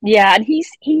 Yeah, and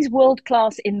he's world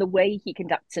class in the way he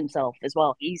conducts himself as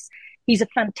well. He's a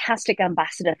fantastic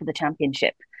ambassador for the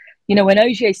championship. You know, when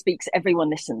Ogier speaks, everyone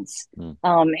listens.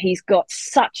 He's got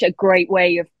such a great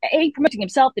way of promoting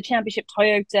himself, the championship,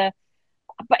 Toyota.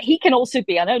 But he can also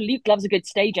be, I know Luke loves a good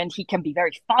stage end. He can be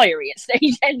very fiery at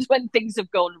stage ends when things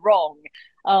have gone wrong.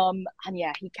 And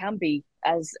yeah, he can be,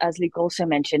 as Luke also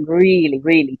mentioned, really,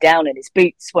 really down in his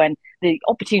boots when the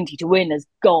opportunity to win has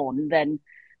gone. Then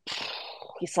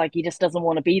it's like he just doesn't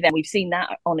want to be there. We've seen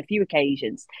that on a few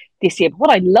occasions this year. But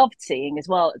what I loved seeing as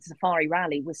well at Safari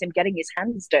Rally was him getting his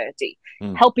hands dirty,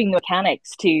 helping the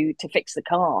mechanics to fix the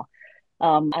car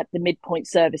at the midpoint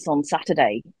service on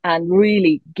Saturday, and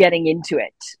really getting into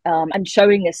it and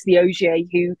showing us the Ogier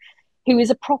who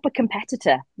is a proper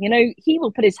competitor. You know, he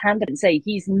will put his hand up and say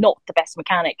he's not the best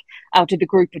mechanic out of the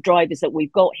group of drivers that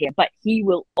we've got here, but he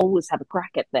will always have a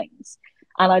crack at things.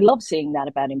 And I love seeing that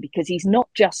about him because he's not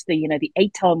just the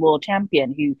 8-time world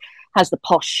champion who has the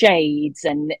posh shades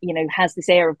and, has this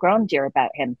air of grandeur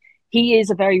about him. He is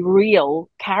a very real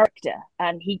character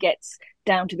and he gets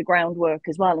down to the groundwork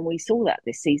as well. And we saw that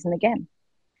this season again.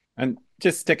 And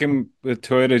just sticking with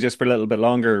Toyota just for a little bit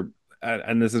longer,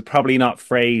 and this is probably not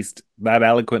phrased that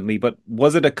eloquently, but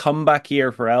was it a comeback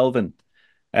year for Elvin?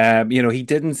 He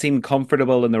didn't seem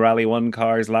comfortable in the Rally 1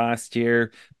 cars last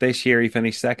year. This year he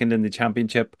finished second in the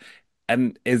championship.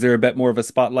 And is there a bit more of a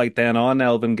spotlight then on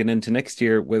Elvin going into next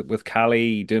year with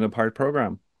Callie doing a part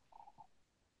program?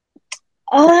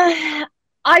 I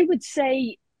would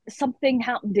say something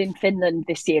happened in Finland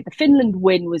this year. The Finland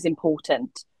win was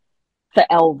important for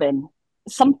Elvin.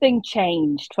 Something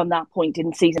changed from that point in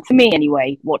the season, for me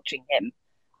anyway, watching him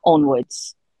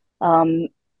onwards.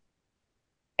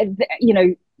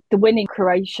 The win in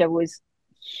Croatia was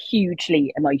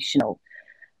hugely emotional.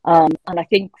 And I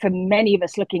think for many of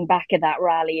us looking back at that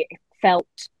rally, it felt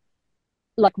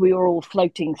like we were all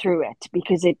floating through it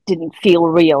because it didn't feel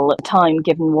real at the time,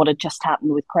 given what had just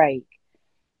happened with Craig.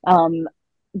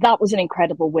 That was an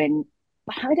incredible win.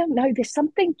 But I don't know, there's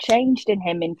something changed in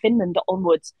him in Finland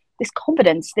onwards. This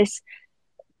confidence,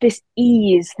 this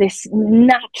ease, this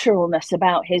naturalness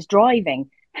about his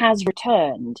driving has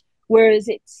returned. Whereas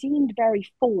it seemed very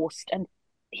forced and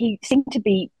he seemed to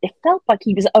be, it felt like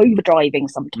he was overdriving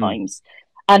sometimes.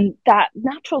 And that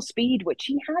natural speed, which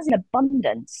he has in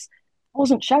abundance,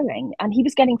 wasn't showing. And he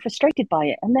was getting frustrated by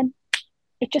it. And then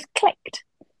it just clicked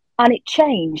and it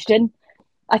changed. And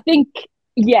I think,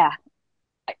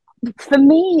 for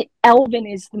me, Elvin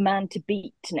is the man to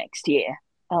beat next year.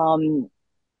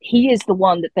 He is the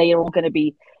one that they are all going to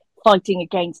be fighting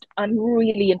against. I'm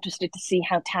really interested to see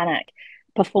how Tanak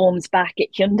performs back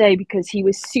at Hyundai because he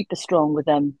was super strong with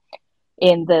them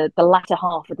in the latter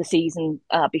half of the season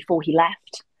before he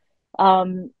left.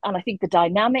 And I think the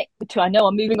dynamic between, I know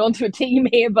I'm moving on to a team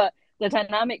here, but the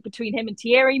dynamic between him and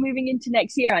Thierry moving into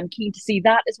next year, I'm keen to see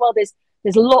that as well.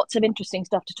 There's lots of interesting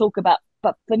stuff to talk about,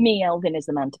 but for me, Elvin is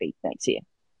the man to beat next year.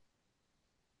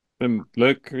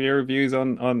 Luke, your views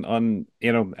on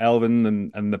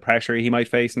Elvin and the pressure he might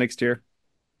face next year?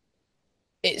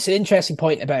 It's an interesting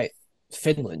point about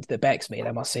Finland that Becs made,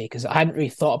 I must say, because I hadn't really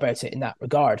thought about it in that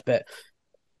regard. But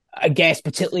I guess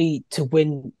particularly to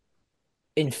win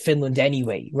in Finland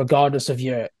anyway, regardless of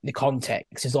the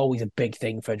context, is always a big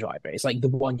thing for a driver. It's like the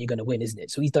one you're going to win, isn't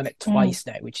it? So he's done it twice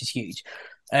now, which is huge.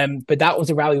 But that was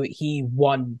a rally that he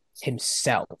won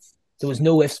himself. There was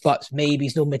no ifs, buts,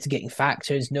 maybes, no mitigating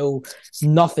factors,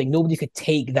 nothing. Nobody could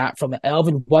take that from it.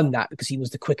 Elvin won that because he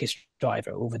was the quickest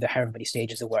driver over the however many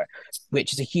stages there were,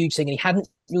 which is a huge thing. And he hadn't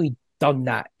really done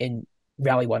that in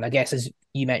Rally 1. I guess, as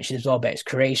you mentioned as well, Becs,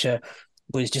 Croatia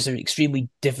was just an extremely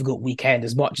difficult weekend.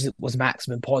 As much as it was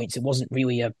maximum points, it wasn't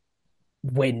really a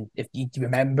win. If you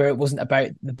remember, it wasn't about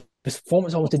the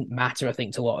performance. Almost didn't matter, I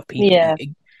think, to a lot of people. Yeah. It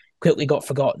quickly got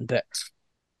forgotten. But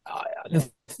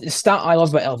the stat I love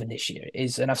about Elvin this year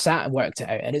is, and I've sat and worked it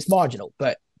out, and it's marginal,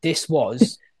 but this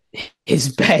was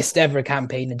his best ever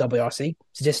campaign in WRC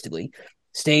statistically.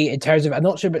 In terms of, I'm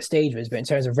not sure about stage wins, but in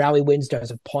terms of rally wins, in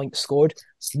terms of points scored,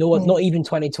 not even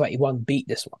 2021 beat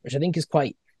this one, which I think is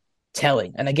quite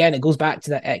telling. And again, it goes back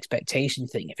to that expectation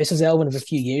thing. If this was Elvin of a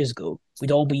few years ago,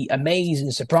 we'd all be amazed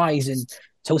and surprised and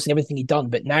toasting everything he'd done.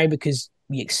 But now, because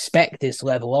we expect this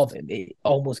level of him, it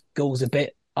almost goes a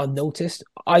bit unnoticed.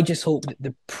 I just hope that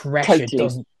the pressure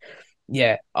doesn't.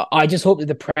 Yeah, I just hope that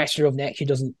the pressure of next year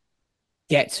doesn't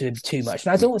get to him too much.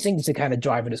 And I don't think it's the kind of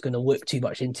driver that's going to look too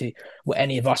much into what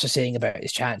any of us are saying about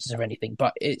his chances or anything.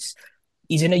 But he's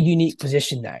in a unique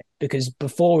position now because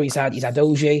before he's had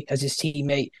Ogier as his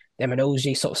teammate.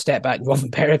 Eminology sort of stepped back.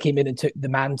 Rovanperä came in and took the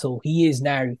mantle. He is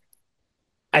now,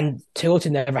 and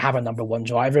Toyota never have a number one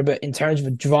driver, but in terms of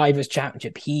a drivers'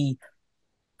 championship,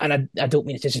 and I don't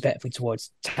mean it disrespectfully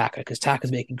towards Taka, because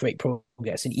Taka's making great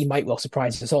progress and he might well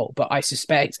surprise us all, but I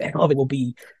suspect Elvin will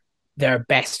be their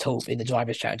best hope in the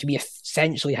drivers' championship. He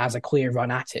essentially has a clear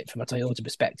run at it from a Toyota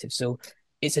perspective. So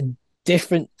it's a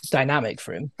different dynamic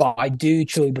for him, but I do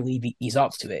truly believe he's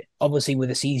up to it. Obviously,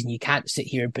 with a season, you can't sit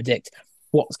here and predict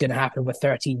what's going to happen with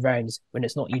 13 rounds when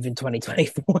it's not even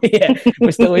 2024 yet.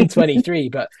 We're still in 23.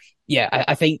 But yeah,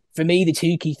 I think for me, the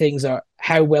two key things are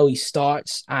how well he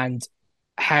starts and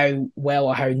how well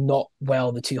or how not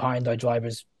well the two Hyundai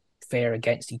drivers fare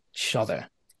against each other.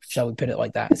 Shall we put it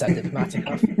like that? Is that diplomatic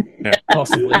enough? Yeah.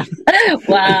 Possibly.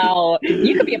 Wow,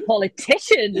 you could be a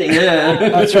politician. Yeah,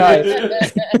 that's right.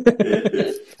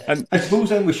 And I suppose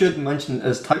then we should mention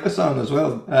as Taka-san as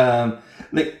well.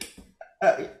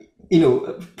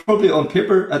 Probably on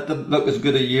paper it didn't look as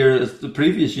good a year as the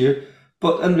previous year,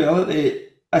 but in reality,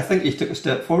 I think he took a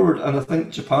step forward, and I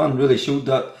think Japan really showed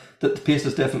that the pace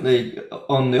is definitely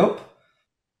on the up.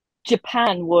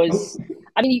 Japan was,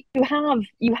 I mean, you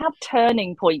have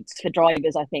turning points for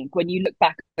drivers, I think, when you look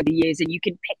back over the years, and you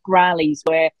can pick rallies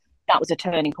where that was a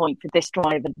turning point for this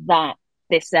driver,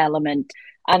 this element.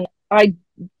 And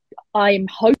I'm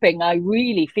hoping, I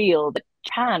really feel that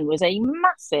Japan was a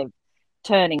massive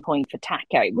turning point for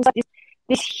Taka. It was like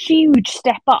this huge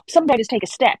step up. Some drivers take a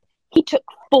step. He took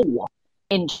 4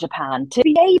 in Japan to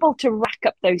be able to rack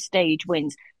up those stage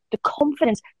wins. The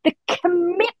confidence, the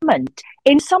commitment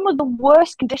in some of the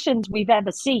worst conditions we've ever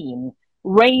seen,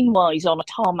 rain-wise on a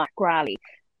tarmac rally.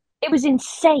 It was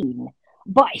insane,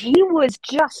 but he was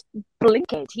just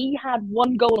blinkered. He had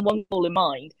one goal and one goal in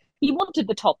mind. He wanted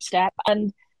the top step,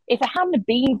 and if it hadn't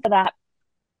been for that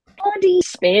bloody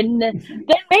spin, then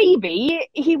maybe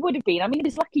he would have been. I mean, he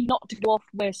was lucky not to go off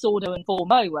where Sordo and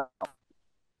Formo were.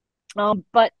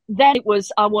 But then it was,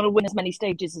 I want to win as many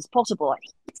stages as possible.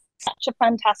 It's such a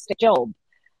fantastic job.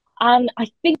 And I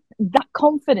think that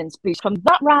confidence boost from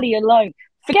that rally alone,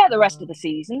 forget the rest of the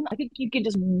season. I think you can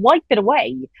just wipe it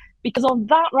away, because on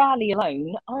that rally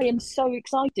alone, I am so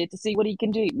excited to see what he can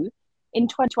do in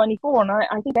 2024. And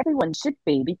I think everyone should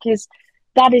be, because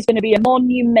that is going to be a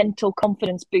monumental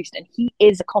confidence boost. And he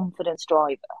is a confidence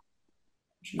driver.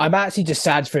 I'm actually just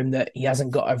sad for him that he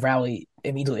hasn't got a rally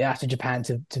immediately after Japan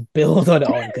to build on it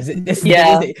on, because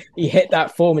he hit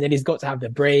that form and then he's got to have the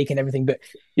break and everything. But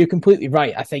you're completely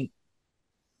right.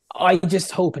 I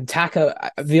just hope, and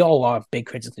Taka, we all are big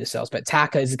critics of themselves, but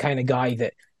Taka is the kind of guy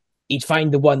that he'd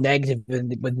find the one negative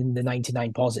within the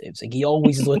 99 positives. Like, he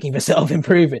always is looking for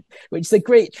self-improvement, which is a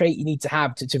great trait you need to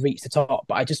have to reach the top.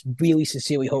 But I just really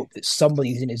sincerely hope that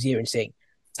somebody's in his ear and saying,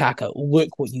 Taka,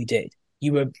 look what you did.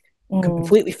 You were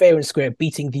completely fair and square,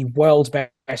 beating the world's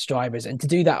best drivers, and to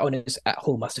do that on us at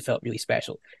home must have felt really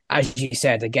special. As you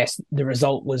said, I guess the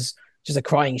result was just a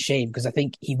crying shame, because I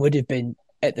think he would have been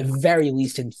at the very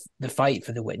least in the fight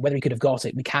for the win. Whether he could have got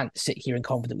it, we can't sit here and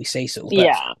confidently say so. But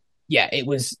yeah, it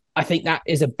was. I think that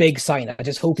is a big sign. I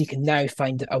just hope he can now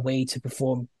find a way to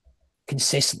perform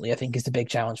consistently. I think is the big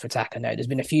challenge for Taka now. There's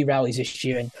been a few rallies this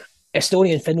year, and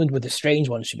Estonia and Finland were the strange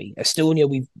ones for me. Estonia,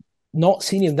 we've not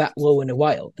seen him that low in a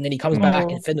while, and then he comes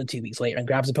back in Finland 2 weeks later and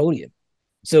grabs a podium.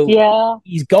 So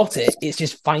he's got it. It's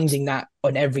just finding that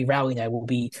on every rally now will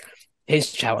be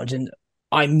his challenge, and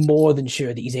I'm more than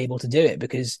sure that he's able to do it,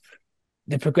 because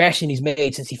the progression he's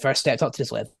made since he first stepped up to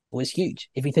this level was huge.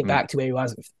 If you think back to where he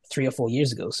was 3 or 4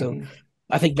 years ago, so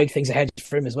I think big things ahead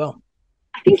for him as well.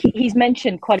 I think he's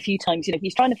mentioned quite a few times,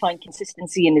 he's trying to find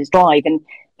consistency in his drive. And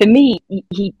for me,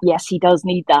 he does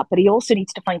need that, but he also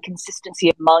needs to find consistency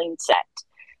of mindset,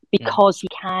 because he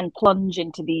can plunge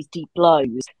into these deep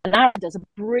lows. And Aaron does a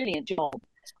brilliant job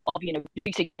of,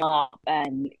 boosting him up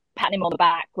and patting him on the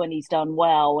back when he's done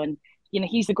well. And,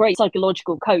 he's a great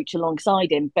psychological coach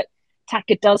alongside him. But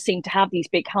Taka does seem to have these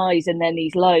big highs and then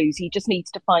these lows. He just needs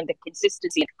to find the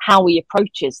consistency in how he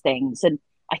approaches things. And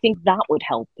I think that would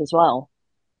help as well.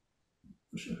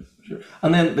 Sure.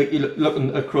 And then,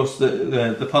 looking across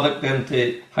the paddock, then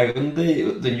to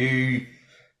Hyundai,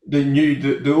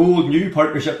 the old new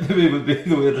partnership, maybe would be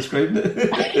the way of describing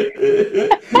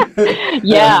it.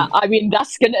 Yeah, I mean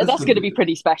that's gonna be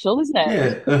pretty special, isn't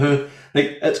it? Yeah,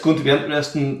 it's going to be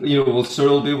interesting. Will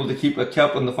Cyril be able to keep a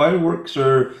cap on the fireworks,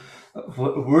 or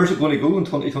where's it going to go in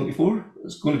 2024?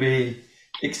 It's going to be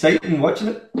exciting watching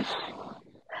it.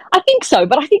 I think so,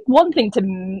 but I think one thing to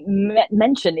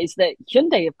mention is that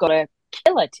Hyundai have got a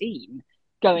killer team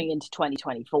going into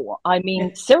 2024. I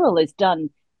mean, Cyril has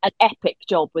done an epic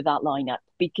job with that lineup,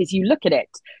 because you look at it,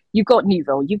 you've got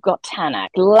Newville, you've got Tanak,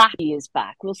 Lappy is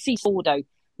back, we'll see Fordo,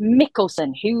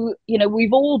 Mickelson, who,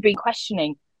 we've all been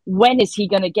questioning, when is he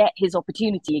going to get his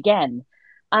opportunity again?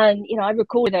 And, I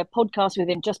recorded a podcast with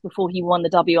him just before he won the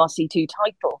WRC2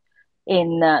 title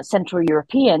in Central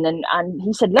European. And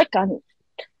he said, look,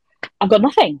 I've got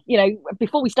nothing.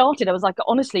 Before we started, I was like,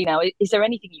 honestly, now, is there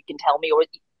anything you can tell me? Or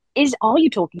are you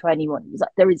talking to anyone? He's like,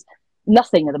 there is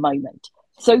nothing at the moment.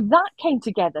 So that came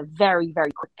together very,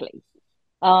 very quickly.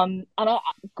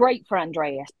 Great for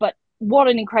Andreas, but what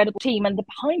an incredible team. And the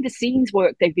behind the scenes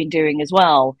work they've been doing as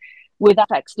well, with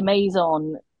Apex de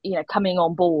Maison, coming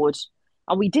on board.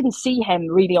 And we didn't see him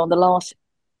really on the last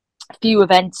few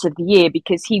events of the year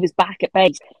because he was back at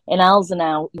base in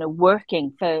Alzenau,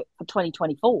 working for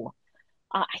 2024.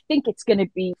 I think it's going to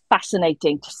be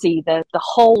fascinating to see the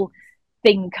whole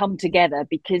thing come together,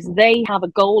 because they have a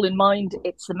goal in mind.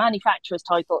 It's the manufacturer's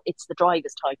title, it's the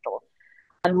driver's title.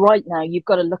 And right now you've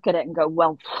got to look at it and go,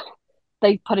 well,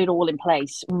 they've put it all in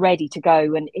place, ready to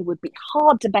go. And it would be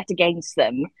hard to bet against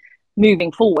them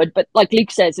moving forward. But like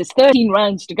Luke says, there's 13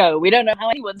 rounds to go. We don't know how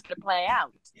anyone's going to play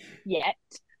out yet.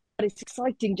 But it's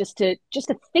exciting just to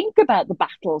think about the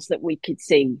battles that we could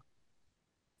see.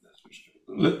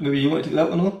 Look, maybe you want to take that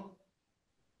one on?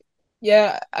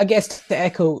 Yeah, I guess to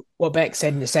echo what Beck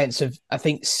said, in the sense of, I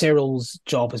think Cyril's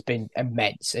job has been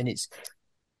immense. And it's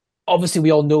obviously,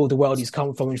 we all know the world he's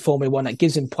come from in Formula One. That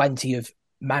gives him plenty of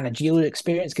managerial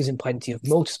experience, gives him plenty of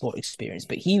motorsport experience.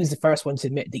 But he was the first one to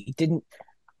admit that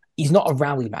he's not a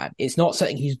rally man. It's not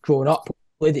something he's grown up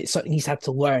with. It's something he's had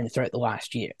to learn throughout the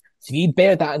last year. So if you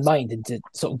bear that in mind, and the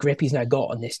sort of grip he's now got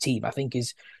on this team, I think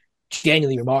is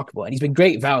genuinely remarkable. And he's been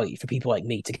great value for people like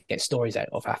me to get stories out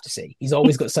of, I have to say. He's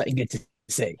always got something good to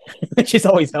say, which is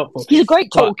always helpful. He's a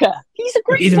great talker. He's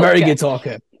a very good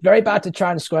talker. Very bad to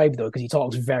transcribe, though, because he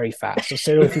talks very fast. So,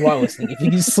 Cyril, if you are listening, if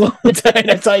you can slow it down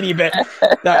a tiny bit,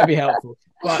 that would be helpful.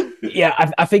 But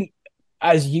yeah, I think,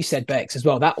 as you said, Bex, as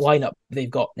well, that lineup they've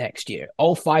got next year,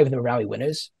 all 5 of them are rally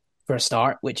winners for a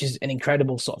start, which is an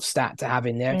incredible sort of stat to have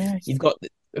in there. Yes. You've got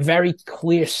a very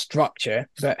clear structure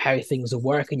about how things are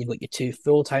working. You've got your 2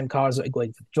 full-time cars that are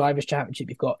going for the Drivers' Championship.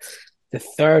 You've got the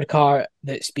third car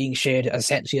that's being shared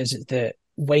essentially as the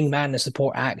wingman, the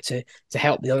support act to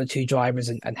help the other 2 drivers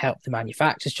and help the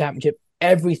Manufacturers' Championship.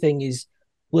 Everything is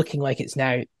looking like it's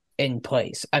now in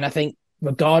place. And I think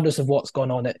regardless of what's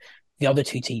gone on at the other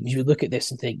 2 teams, you look at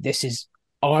this and think this is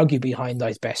arguably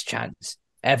Hyundai's best chance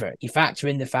ever. You factor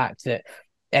in the fact that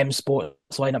M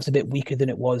Sport's lineup's a bit weaker than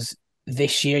it was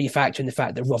this year. You factor in the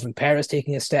fact that Robin Perez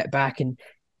taking a step back, and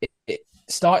it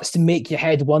starts to make your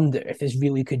head wonder if this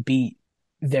really could be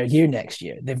their year next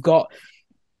year. They've got,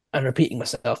 I'm repeating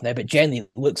myself now, but generally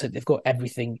it looks like they've got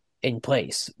everything in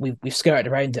place. We've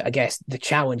skirted around it. I guess the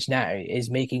challenge now is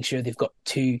making sure they've got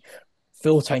 2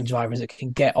 full-time drivers that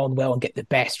can get on well and get the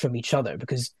best from each other,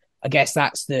 because I guess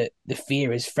that's the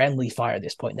fear, is friendly fire at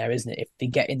this point now, isn't it? If they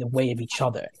get in the way of each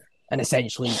other and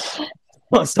essentially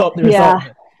stop the result,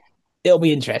 it'll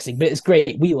be interesting. But it's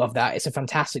great. We love that. It's a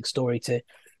fantastic story to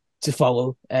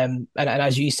follow. And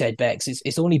as you said, Bex,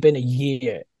 it's only been a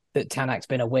year that Tanak's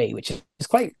been away, which is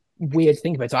quite weird to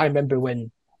think about. So I remember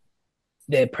when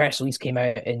the press release came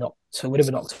out in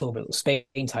October,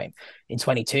 Spain time in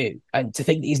 22, and to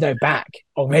think that he's now back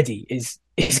already is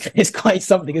quite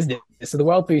something, isn't it? So the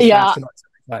world moves fast.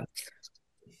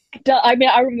 I mean,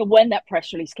 I remember when that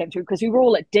press release came through, because we were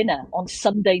all at dinner on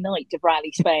Sunday night of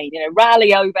Rally Spain.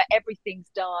 Rally over, everything's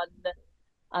done.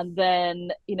 And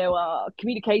then, our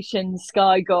communications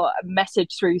guy got a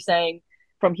message through saying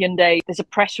from Hyundai, there's a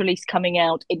press release coming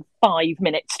out in 5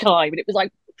 minutes' time. And it was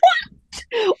like,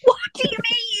 what? What do you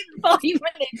mean 5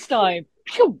 minutes' time?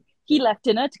 He left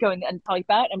dinner to go and type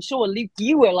out. I'm sure, Luke,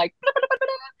 you were like, blah, blah, blah, blah,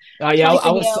 blah. Yeah,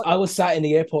 I was sat in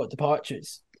the airport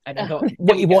departures. And I thought,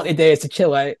 what you wanted there is to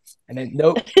chill out. And then,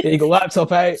 nope, there you go,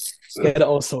 laptop out, get it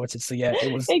all sorted. So, yeah,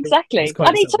 it was. Exactly.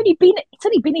 And it's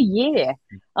only been a year.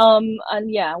 And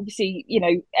yeah, obviously,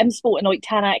 M Sport and Oit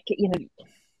Tanak,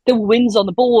 there were wins on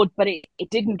the board, but it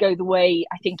didn't go the way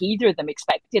I think either of them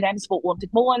expected. M Sport wanted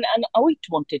more and Oit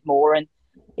wanted more. And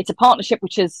it's a partnership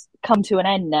which has come to an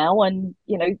end now. And,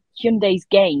 Hyundai's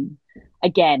game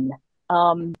again.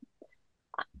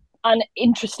 And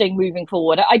interesting moving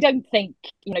forward. I don't think,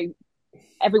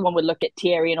 everyone would look at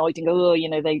Thierry and Oit and go,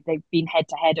 they've been head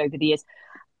to head over the years.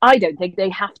 I don't think they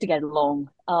have to get along.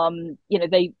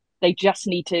 They just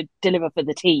need to deliver for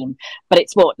the team. But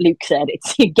it's what Luke said.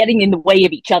 It's getting in the way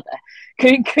of each other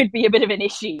could be a bit of an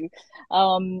issue.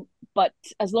 But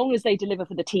as long as they deliver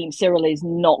for the team, Cyril is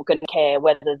not going to care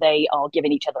whether they are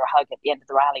giving each other a hug at the end of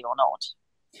the rally or not.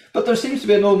 But there seems to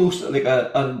be almost like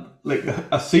a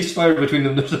ceasefire between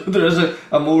them. There is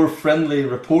a more friendly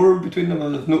rapport between them.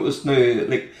 I've noticed now,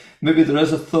 like maybe there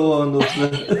is a thaw on those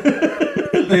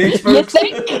the experts.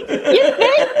 You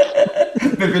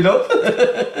think? Maybe not.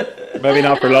 Maybe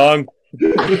not for long.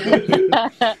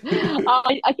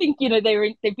 I think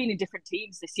they've been in different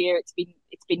teams this year. It's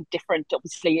been different.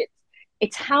 Obviously,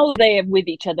 it's how they are with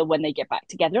each other when they get back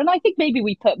together. And I think maybe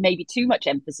we put too much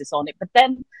emphasis on it, but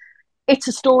then it's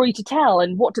a story to tell.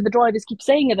 And what do the drivers keep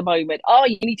saying at the moment? Oh,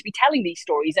 you need to be telling these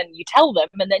stories, and you tell them,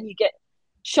 and then you get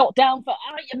shot down for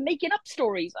you're making up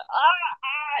stories.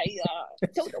 I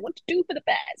don't know what to do for the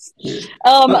best.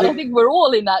 I think we're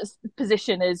all in that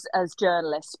position as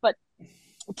journalists. But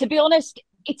to be honest,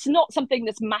 it's not something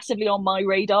that's massively on my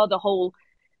radar, the whole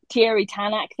Thierry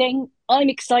Tanak thing. I'm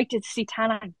excited to see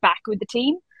Tanak back with the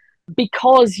team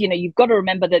because, you've got to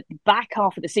remember that back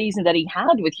half of the season that he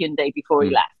had with Hyundai before he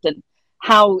left and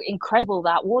how incredible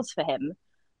that was for him.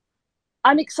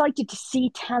 I'm excited to see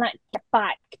Tanak get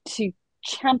back to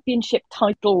championship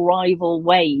title rival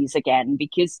ways again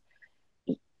because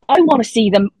I want to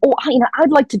see them. Or, I'd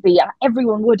like to be,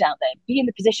 everyone would out there, be in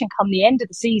the position come the end of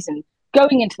the season,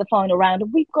 going into the final round,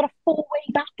 and we've got a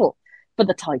 4-way battle for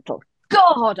the title.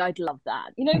 God, I'd love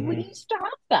that. We used to have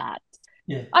that.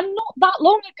 Yeah. And not that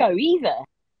long ago either.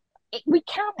 We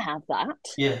can have that.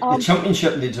 Yeah, the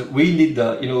championship needs it. We need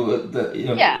that.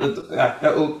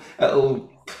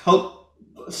 It'll help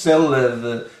sell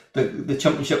the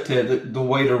championship to the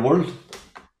wider world.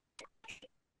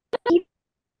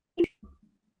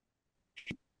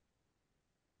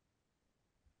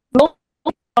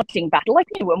 Battle, like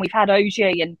when we've had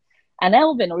Ogier and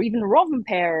Elvin, or even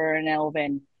Rovanpera and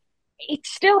Elvin.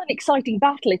 It's still an exciting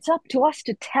battle. It's up to us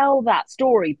to tell that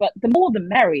story, but the more the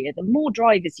merrier. The more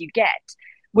drivers you get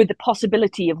with the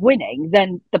possibility of winning,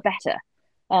 then the better.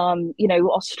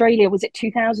 Australia, was it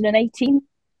 2018?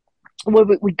 Where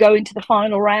we go into the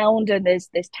final round and there's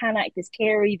Tanak, there's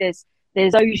Thierry, there's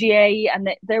Ogier, and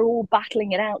they're all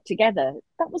battling it out together.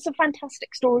 That was a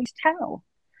fantastic story to tell.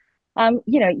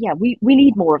 We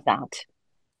need more of that.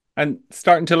 And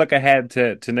starting to look ahead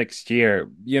to next year,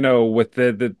 with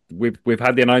we've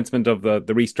had the announcement of the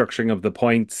restructuring of the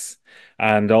points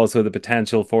and also the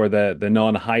potential for the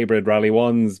non-hybrid Rally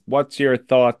Ones. What's your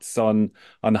thoughts on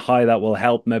how that will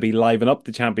help maybe liven up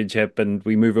the championship and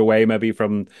we move away maybe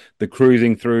from the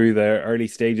cruising through the early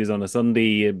stages on a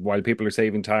Sunday while people are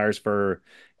saving tires for,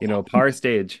 power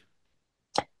stage?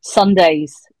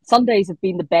 Sundays have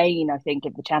been the bane, I think,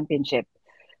 of the championship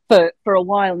for a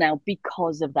while now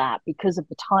because of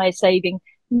the tyre saving.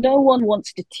 No one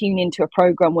wants to tune into a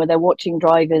program where they're watching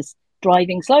drivers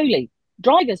driving slowly.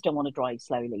 Drivers don't want to drive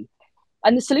slowly.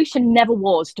 And the solution never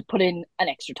was to put in an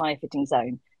extra tyre fitting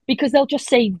zone because they'll just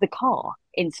save the car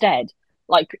instead.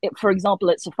 Like, for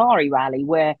example, at Safari Rally,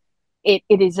 where it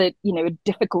is a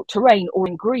difficult terrain, or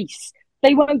in Greece,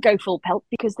 they won't go full pelt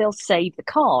because they'll save the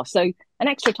car. So an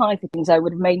extra tyre fitting zone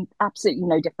would have made absolutely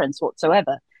no difference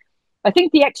whatsoever. I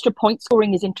think the extra point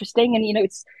scoring is interesting, and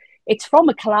it's from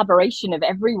a collaboration of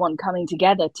everyone coming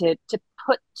together to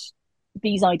put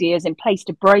these ideas in place,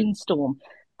 to brainstorm.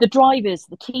 The drivers,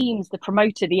 the teams, the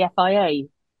promoter, the FIA,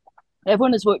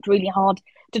 everyone has worked really hard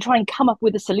to try and come up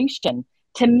with a solution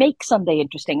to make Sunday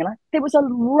interesting. And there was a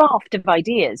raft of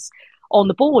ideas on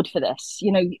the board for this.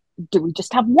 Do we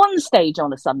just have one stage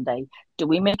on a Sunday? Do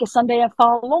we make a Sunday a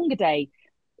far longer day?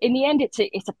 In the end, it's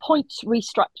a points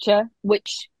restructure,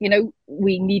 which,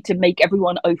 we need to make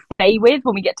everyone au fait with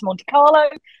when we get to Monte Carlo.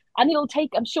 And it'll take,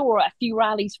 I'm sure, a few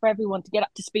rallies for everyone to get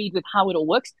up to speed with how it all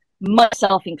works,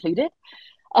 myself included.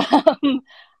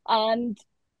 And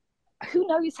who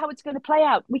knows how it's going to play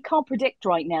out? We can't predict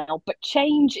right now, but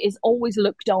change is always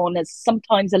looked on as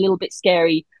sometimes a little bit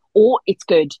scary, or it's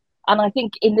good. And I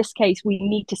think in this case, we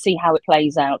need to see how it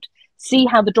plays out, see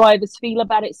how the drivers feel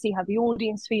about it, see how the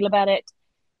audience feel about it.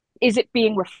 Is it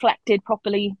being reflected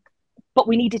properly? But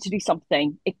we needed to do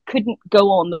something. It couldn't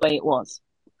go on the way it was.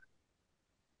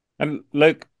 And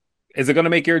look, is it going to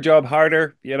make your job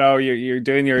harder? You're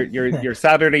doing your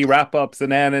Saturday wrap-ups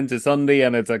and then into Sunday,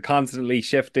 and it's a constantly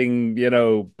shifting,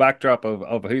 backdrop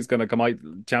of who's going to come out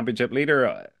championship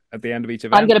leader at the end of each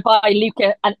event. I'm going to buy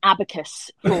Luca an abacus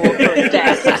for his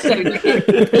desk, so you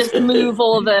can just move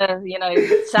all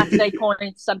the, Saturday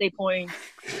points, Sunday points.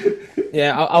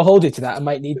 Yeah, I'll hold you to that. I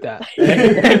might need that.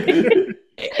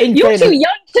 You're too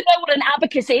young to know what an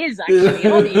abacus is,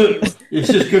 actually, aren't you? You're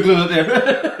just Googling it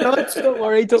there. No,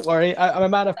 don't worry. I'm a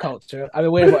man of culture. I'm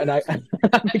aware of what an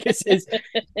abacus is.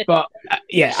 But,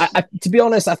 to be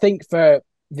honest, I think for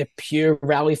the pure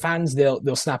rally fans,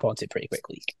 they'll snap onto it pretty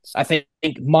quickly. I think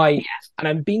and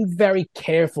I'm being very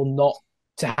careful not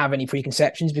to have any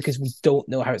preconceptions because we don't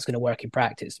know how it's going to work in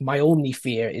practice. My only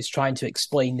fear is trying to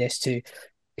explain this to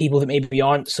people that maybe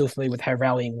aren't so familiar with how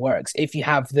rallying works. If you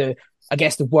have the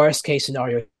worst case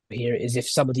scenario here is if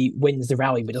somebody wins the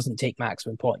rally but doesn't take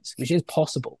maximum points, which is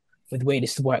possible with the way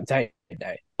this worked out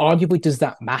now. Arguably, does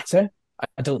that matter?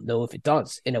 I don't know if it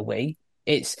does in a way.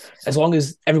 It's as long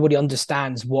as everybody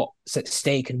understands what's at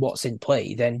stake and what's in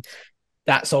play, then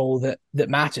that's all that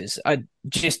matters. I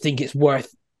just think it's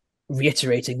worth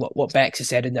reiterating what Becs has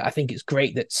said, and that I think it's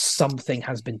great that something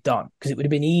has been done, because it would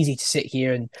have been easy to sit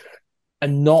here and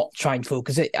not try and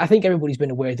focus it. I think everybody's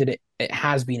been aware that it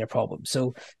has been a problem.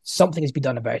 So something has been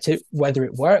done about it. Whether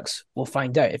it works, we'll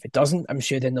find out. If it doesn't, I'm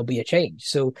sure then there'll be a change.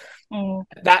 So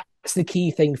that's the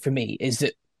key thing for me, is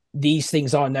that these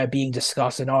things are now being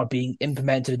discussed and are being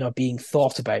implemented and are being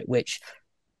thought about, which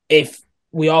if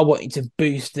we are wanting to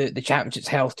boost the championship's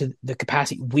health to the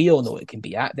capacity we all know it can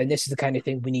be at, then this is the kind of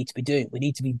thing we need to be doing. We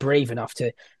need to be brave enough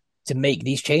to make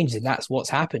these changes, and that's what's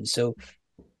happened. So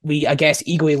we, I guess,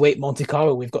 eagerly await Monte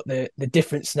Carlo. We've got the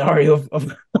different scenario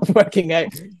of working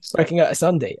out a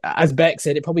Sunday. As Beck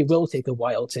said, it probably will take a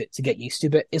while to get used to,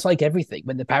 but it's like everything.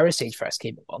 When the Paris stage first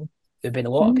came along, there have been a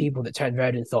lot of people that turned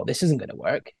around and thought this isn't going to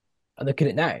work, and look at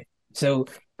it now. So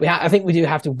I think we do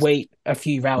have to wait a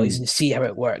few rallies and see how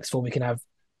it works before we can have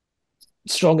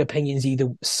strong opinions either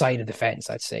side of the fence,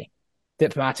 I'd say.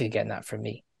 Diplomatic again, that from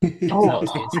me. Oh,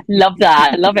 love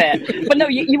that. I love it. But no,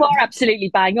 you are absolutely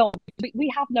bang on.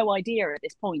 We have no idea at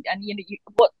this point. And,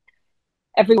 what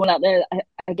everyone out there,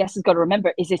 I guess, has got to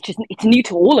remember is it's new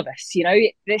to all of us.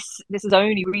 This has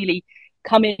only really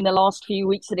come in the last few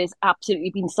weeks that it's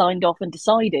absolutely been signed off and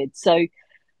decided. So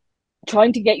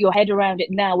trying to get your head around it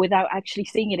now without actually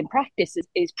seeing it in practice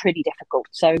is pretty difficult.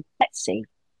 So let's see.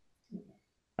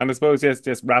 And I suppose, yes,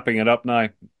 just wrapping it up now,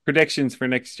 predictions for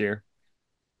next year.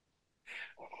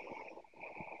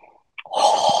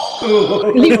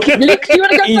 Luke, do you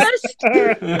want to go first?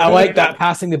 I like that,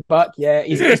 passing the buck. Yeah,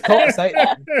 he's caught us out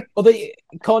there. Although,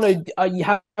 Connor, you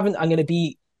haven't. I'm going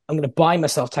to buy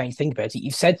myself time to think about it.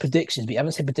 You've said predictions, but you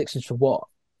haven't said predictions for what.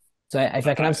 So if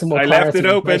I can have some more clarity. I left it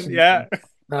open. Yeah.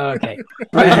 Oh, okay.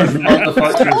 That's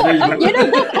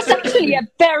actually a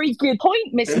very good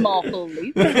point, Miss Marple, Luke.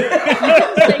 You can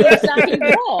say exactly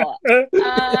what.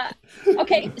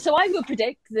 Okay, so I will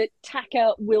predict that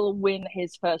Taka will win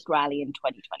his first rally in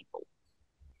 2024.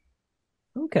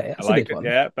 Okay, that's I like a good one.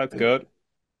 Yeah, that's good.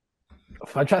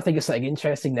 I'm trying to think of something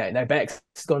interesting now. Now, Beck's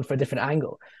gone for a different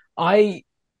angle. I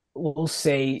will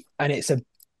say, and it's a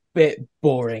bit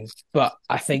boring, but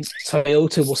I think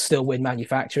Toyota will still win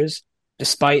manufacturers.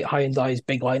 Despite Hyundai's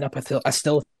big lineup, I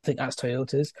still think that's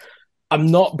Toyota's. I'm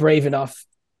not brave enough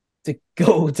to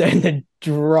go down the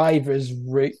driver's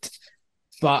route,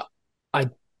 but I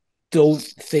don't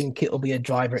think it'll be a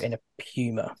driver in a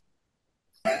Puma.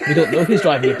 We don't know who's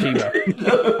driving a Puma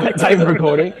at time of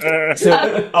recording,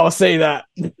 so I'll say that.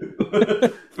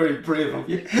 Very brave of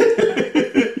you.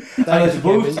 And I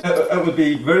suppose it would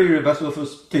be very remiss of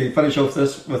us to finish off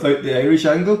this without the Irish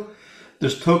angle.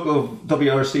 There's talk of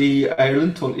WRC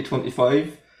Ireland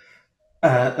 2025.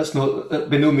 It's not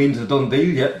by no means a done deal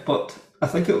yet, but I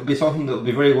think it would be something that would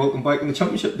be very welcome back in the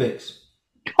championship days.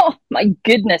 Oh my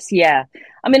goodness, yeah.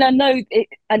 I mean, I know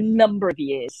a number of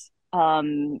years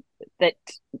that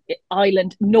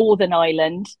Northern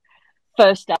Ireland,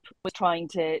 first up, was trying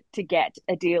to get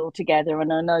a deal together,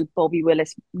 and I know Bobby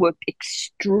Willis worked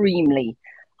extremely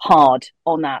hard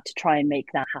on that to try and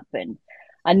make that happen.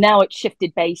 And now it's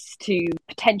shifted base to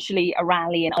potentially a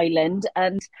rally in Ireland.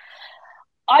 And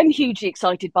I'm hugely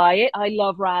excited by it. I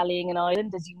love rallying in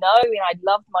Ireland, as you know. I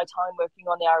loved my time working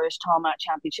on the Irish Tarmac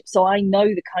Championship. So I know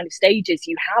the kind of stages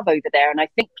you have over there. And I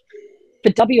think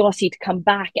for WRC to come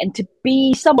back and to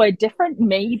be somewhere different,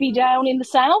 maybe down in the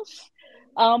south,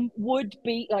 would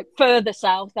be like further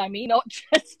south, not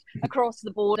just across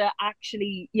the border,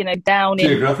 actually, down in...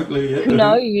 Geographically, yeah. Who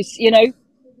knows,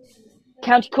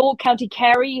 County Cork, County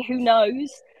Kerry, who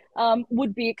knows,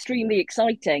 would be extremely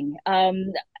exciting.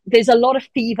 There's a lot of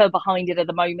fever behind it at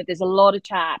the moment. There's a lot of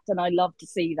chat, and I love to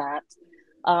see that.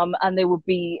 And there would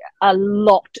be a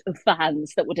lot of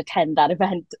fans that would attend that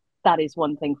event. That is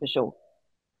one thing for sure.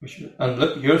 And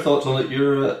look, your thoughts on it.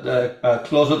 You're a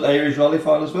closet Irish rally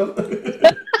fan as well.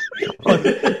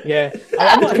 Yeah,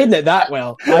 I'm not hitting it that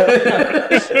well.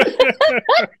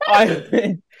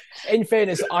 In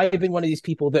fairness, I've been one of these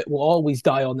people that will always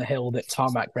die on the hill that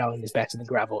tarmac rallying is better than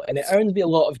gravel, and it earns me a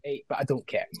lot of hate, but I don't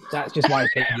care. That's just my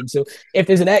opinion. So if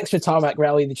there's an extra tarmac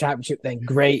rally in the championship, then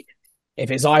great.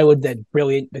 If it's Ireland, then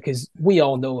brilliant, because we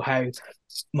all know how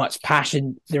much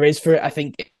passion there is for it. I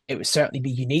think it would certainly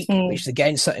be unique, which is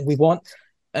again something we want.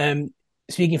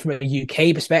 Speaking from a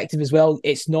UK perspective as well,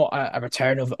 it's not a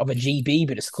return of a GB,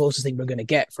 but it's the closest thing we're going to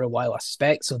get for a while, I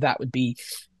suspect. So that would be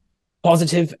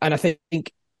positive. And I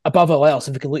think above all else,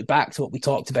 if we can look back to what we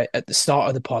talked about at the start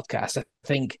of the podcast, I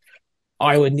think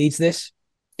Ireland needs this.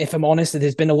 If I'm honest,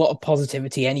 there's been a lot of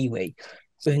positivity anyway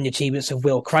within the achievements of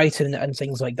Will Crichton and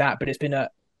things like that, but it's been a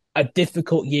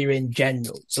difficult year in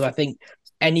general. So I think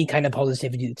any kind of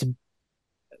positivity to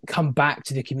come back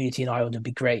to the community in Ireland would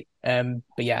be great. But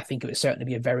yeah, I think it would certainly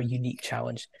be a very unique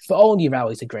challenge. But all new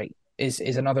rallies are great, is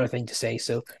another thing to say.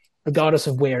 So regardless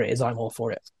of where it is, I'm all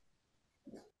for it.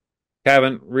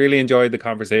 Kevin, really enjoyed the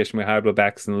conversation we had with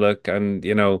Becs and Luke, and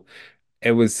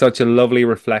it was such a lovely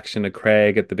reflection of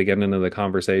Craig at the beginning of the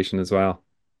conversation as well.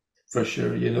 For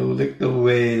sure, like the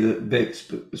way that Beck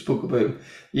spoke about him,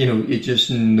 you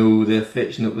just know the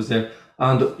affection that was there.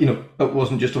 And, it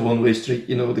wasn't just a one-way street,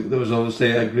 there was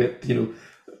obviously a great,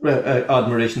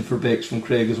 admiration for Becs from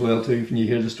Craig as well, too, when you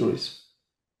hear the stories.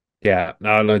 Yeah,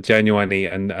 no, genuinely.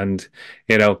 And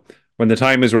when the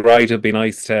time is right, it'd be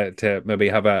nice to maybe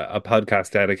have a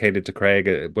podcast dedicated to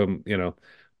Craig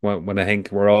when I think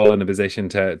we're all in a position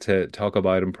to talk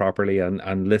about him properly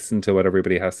and listen to what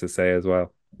everybody has to say as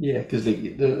well. Yeah, because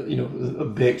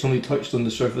Beck's only touched on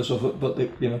the surface of it, but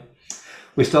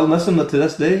we still miss him to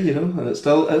this day, and but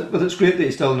it's great that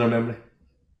he's still in our memory.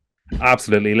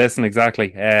 Absolutely. Listen,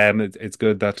 exactly. It's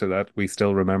good that we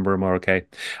still remember him. Okay,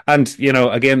 and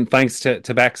again, thanks to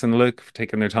Becs and Luke for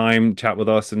taking their time, chat with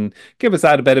us, and give us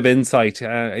that a bit of insight.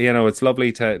 It's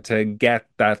lovely to get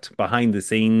that behind the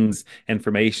scenes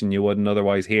information you wouldn't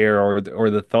otherwise hear, or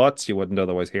the thoughts you wouldn't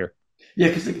otherwise hear. Yeah,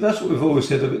 because that's what we've always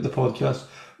said about the podcast.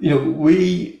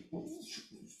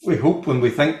 We hope when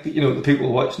we think that, the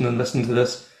people watching and listening to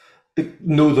this, they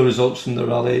know the results from the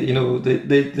rally.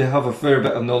 They have a fair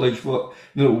bit of knowledge.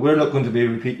 We're not going to be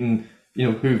repeating,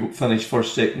 who finished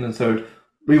first, second, and third.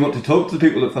 We want to talk to the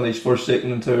people that finished first,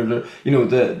 second, and third.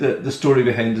 The story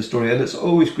behind the story, and it's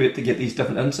always great to get these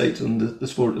different insights on the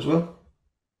sport as well.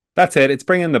 That's it. It's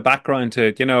bringing the background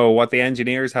to, what the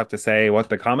engineers have to say, what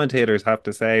the commentators have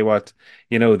to say, what,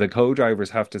 the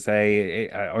co-drivers have to say,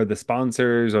 or the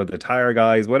sponsors or the tire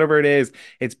guys, whatever it is.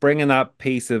 It's bringing that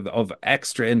piece of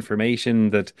extra information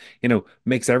that,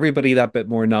 makes everybody that bit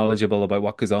more knowledgeable about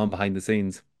what goes on behind the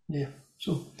scenes. Yeah.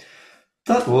 So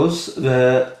that was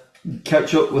the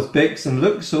catch up with Becs and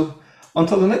Luke. So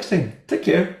until the next time, take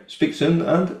care, speak soon,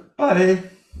 and bye.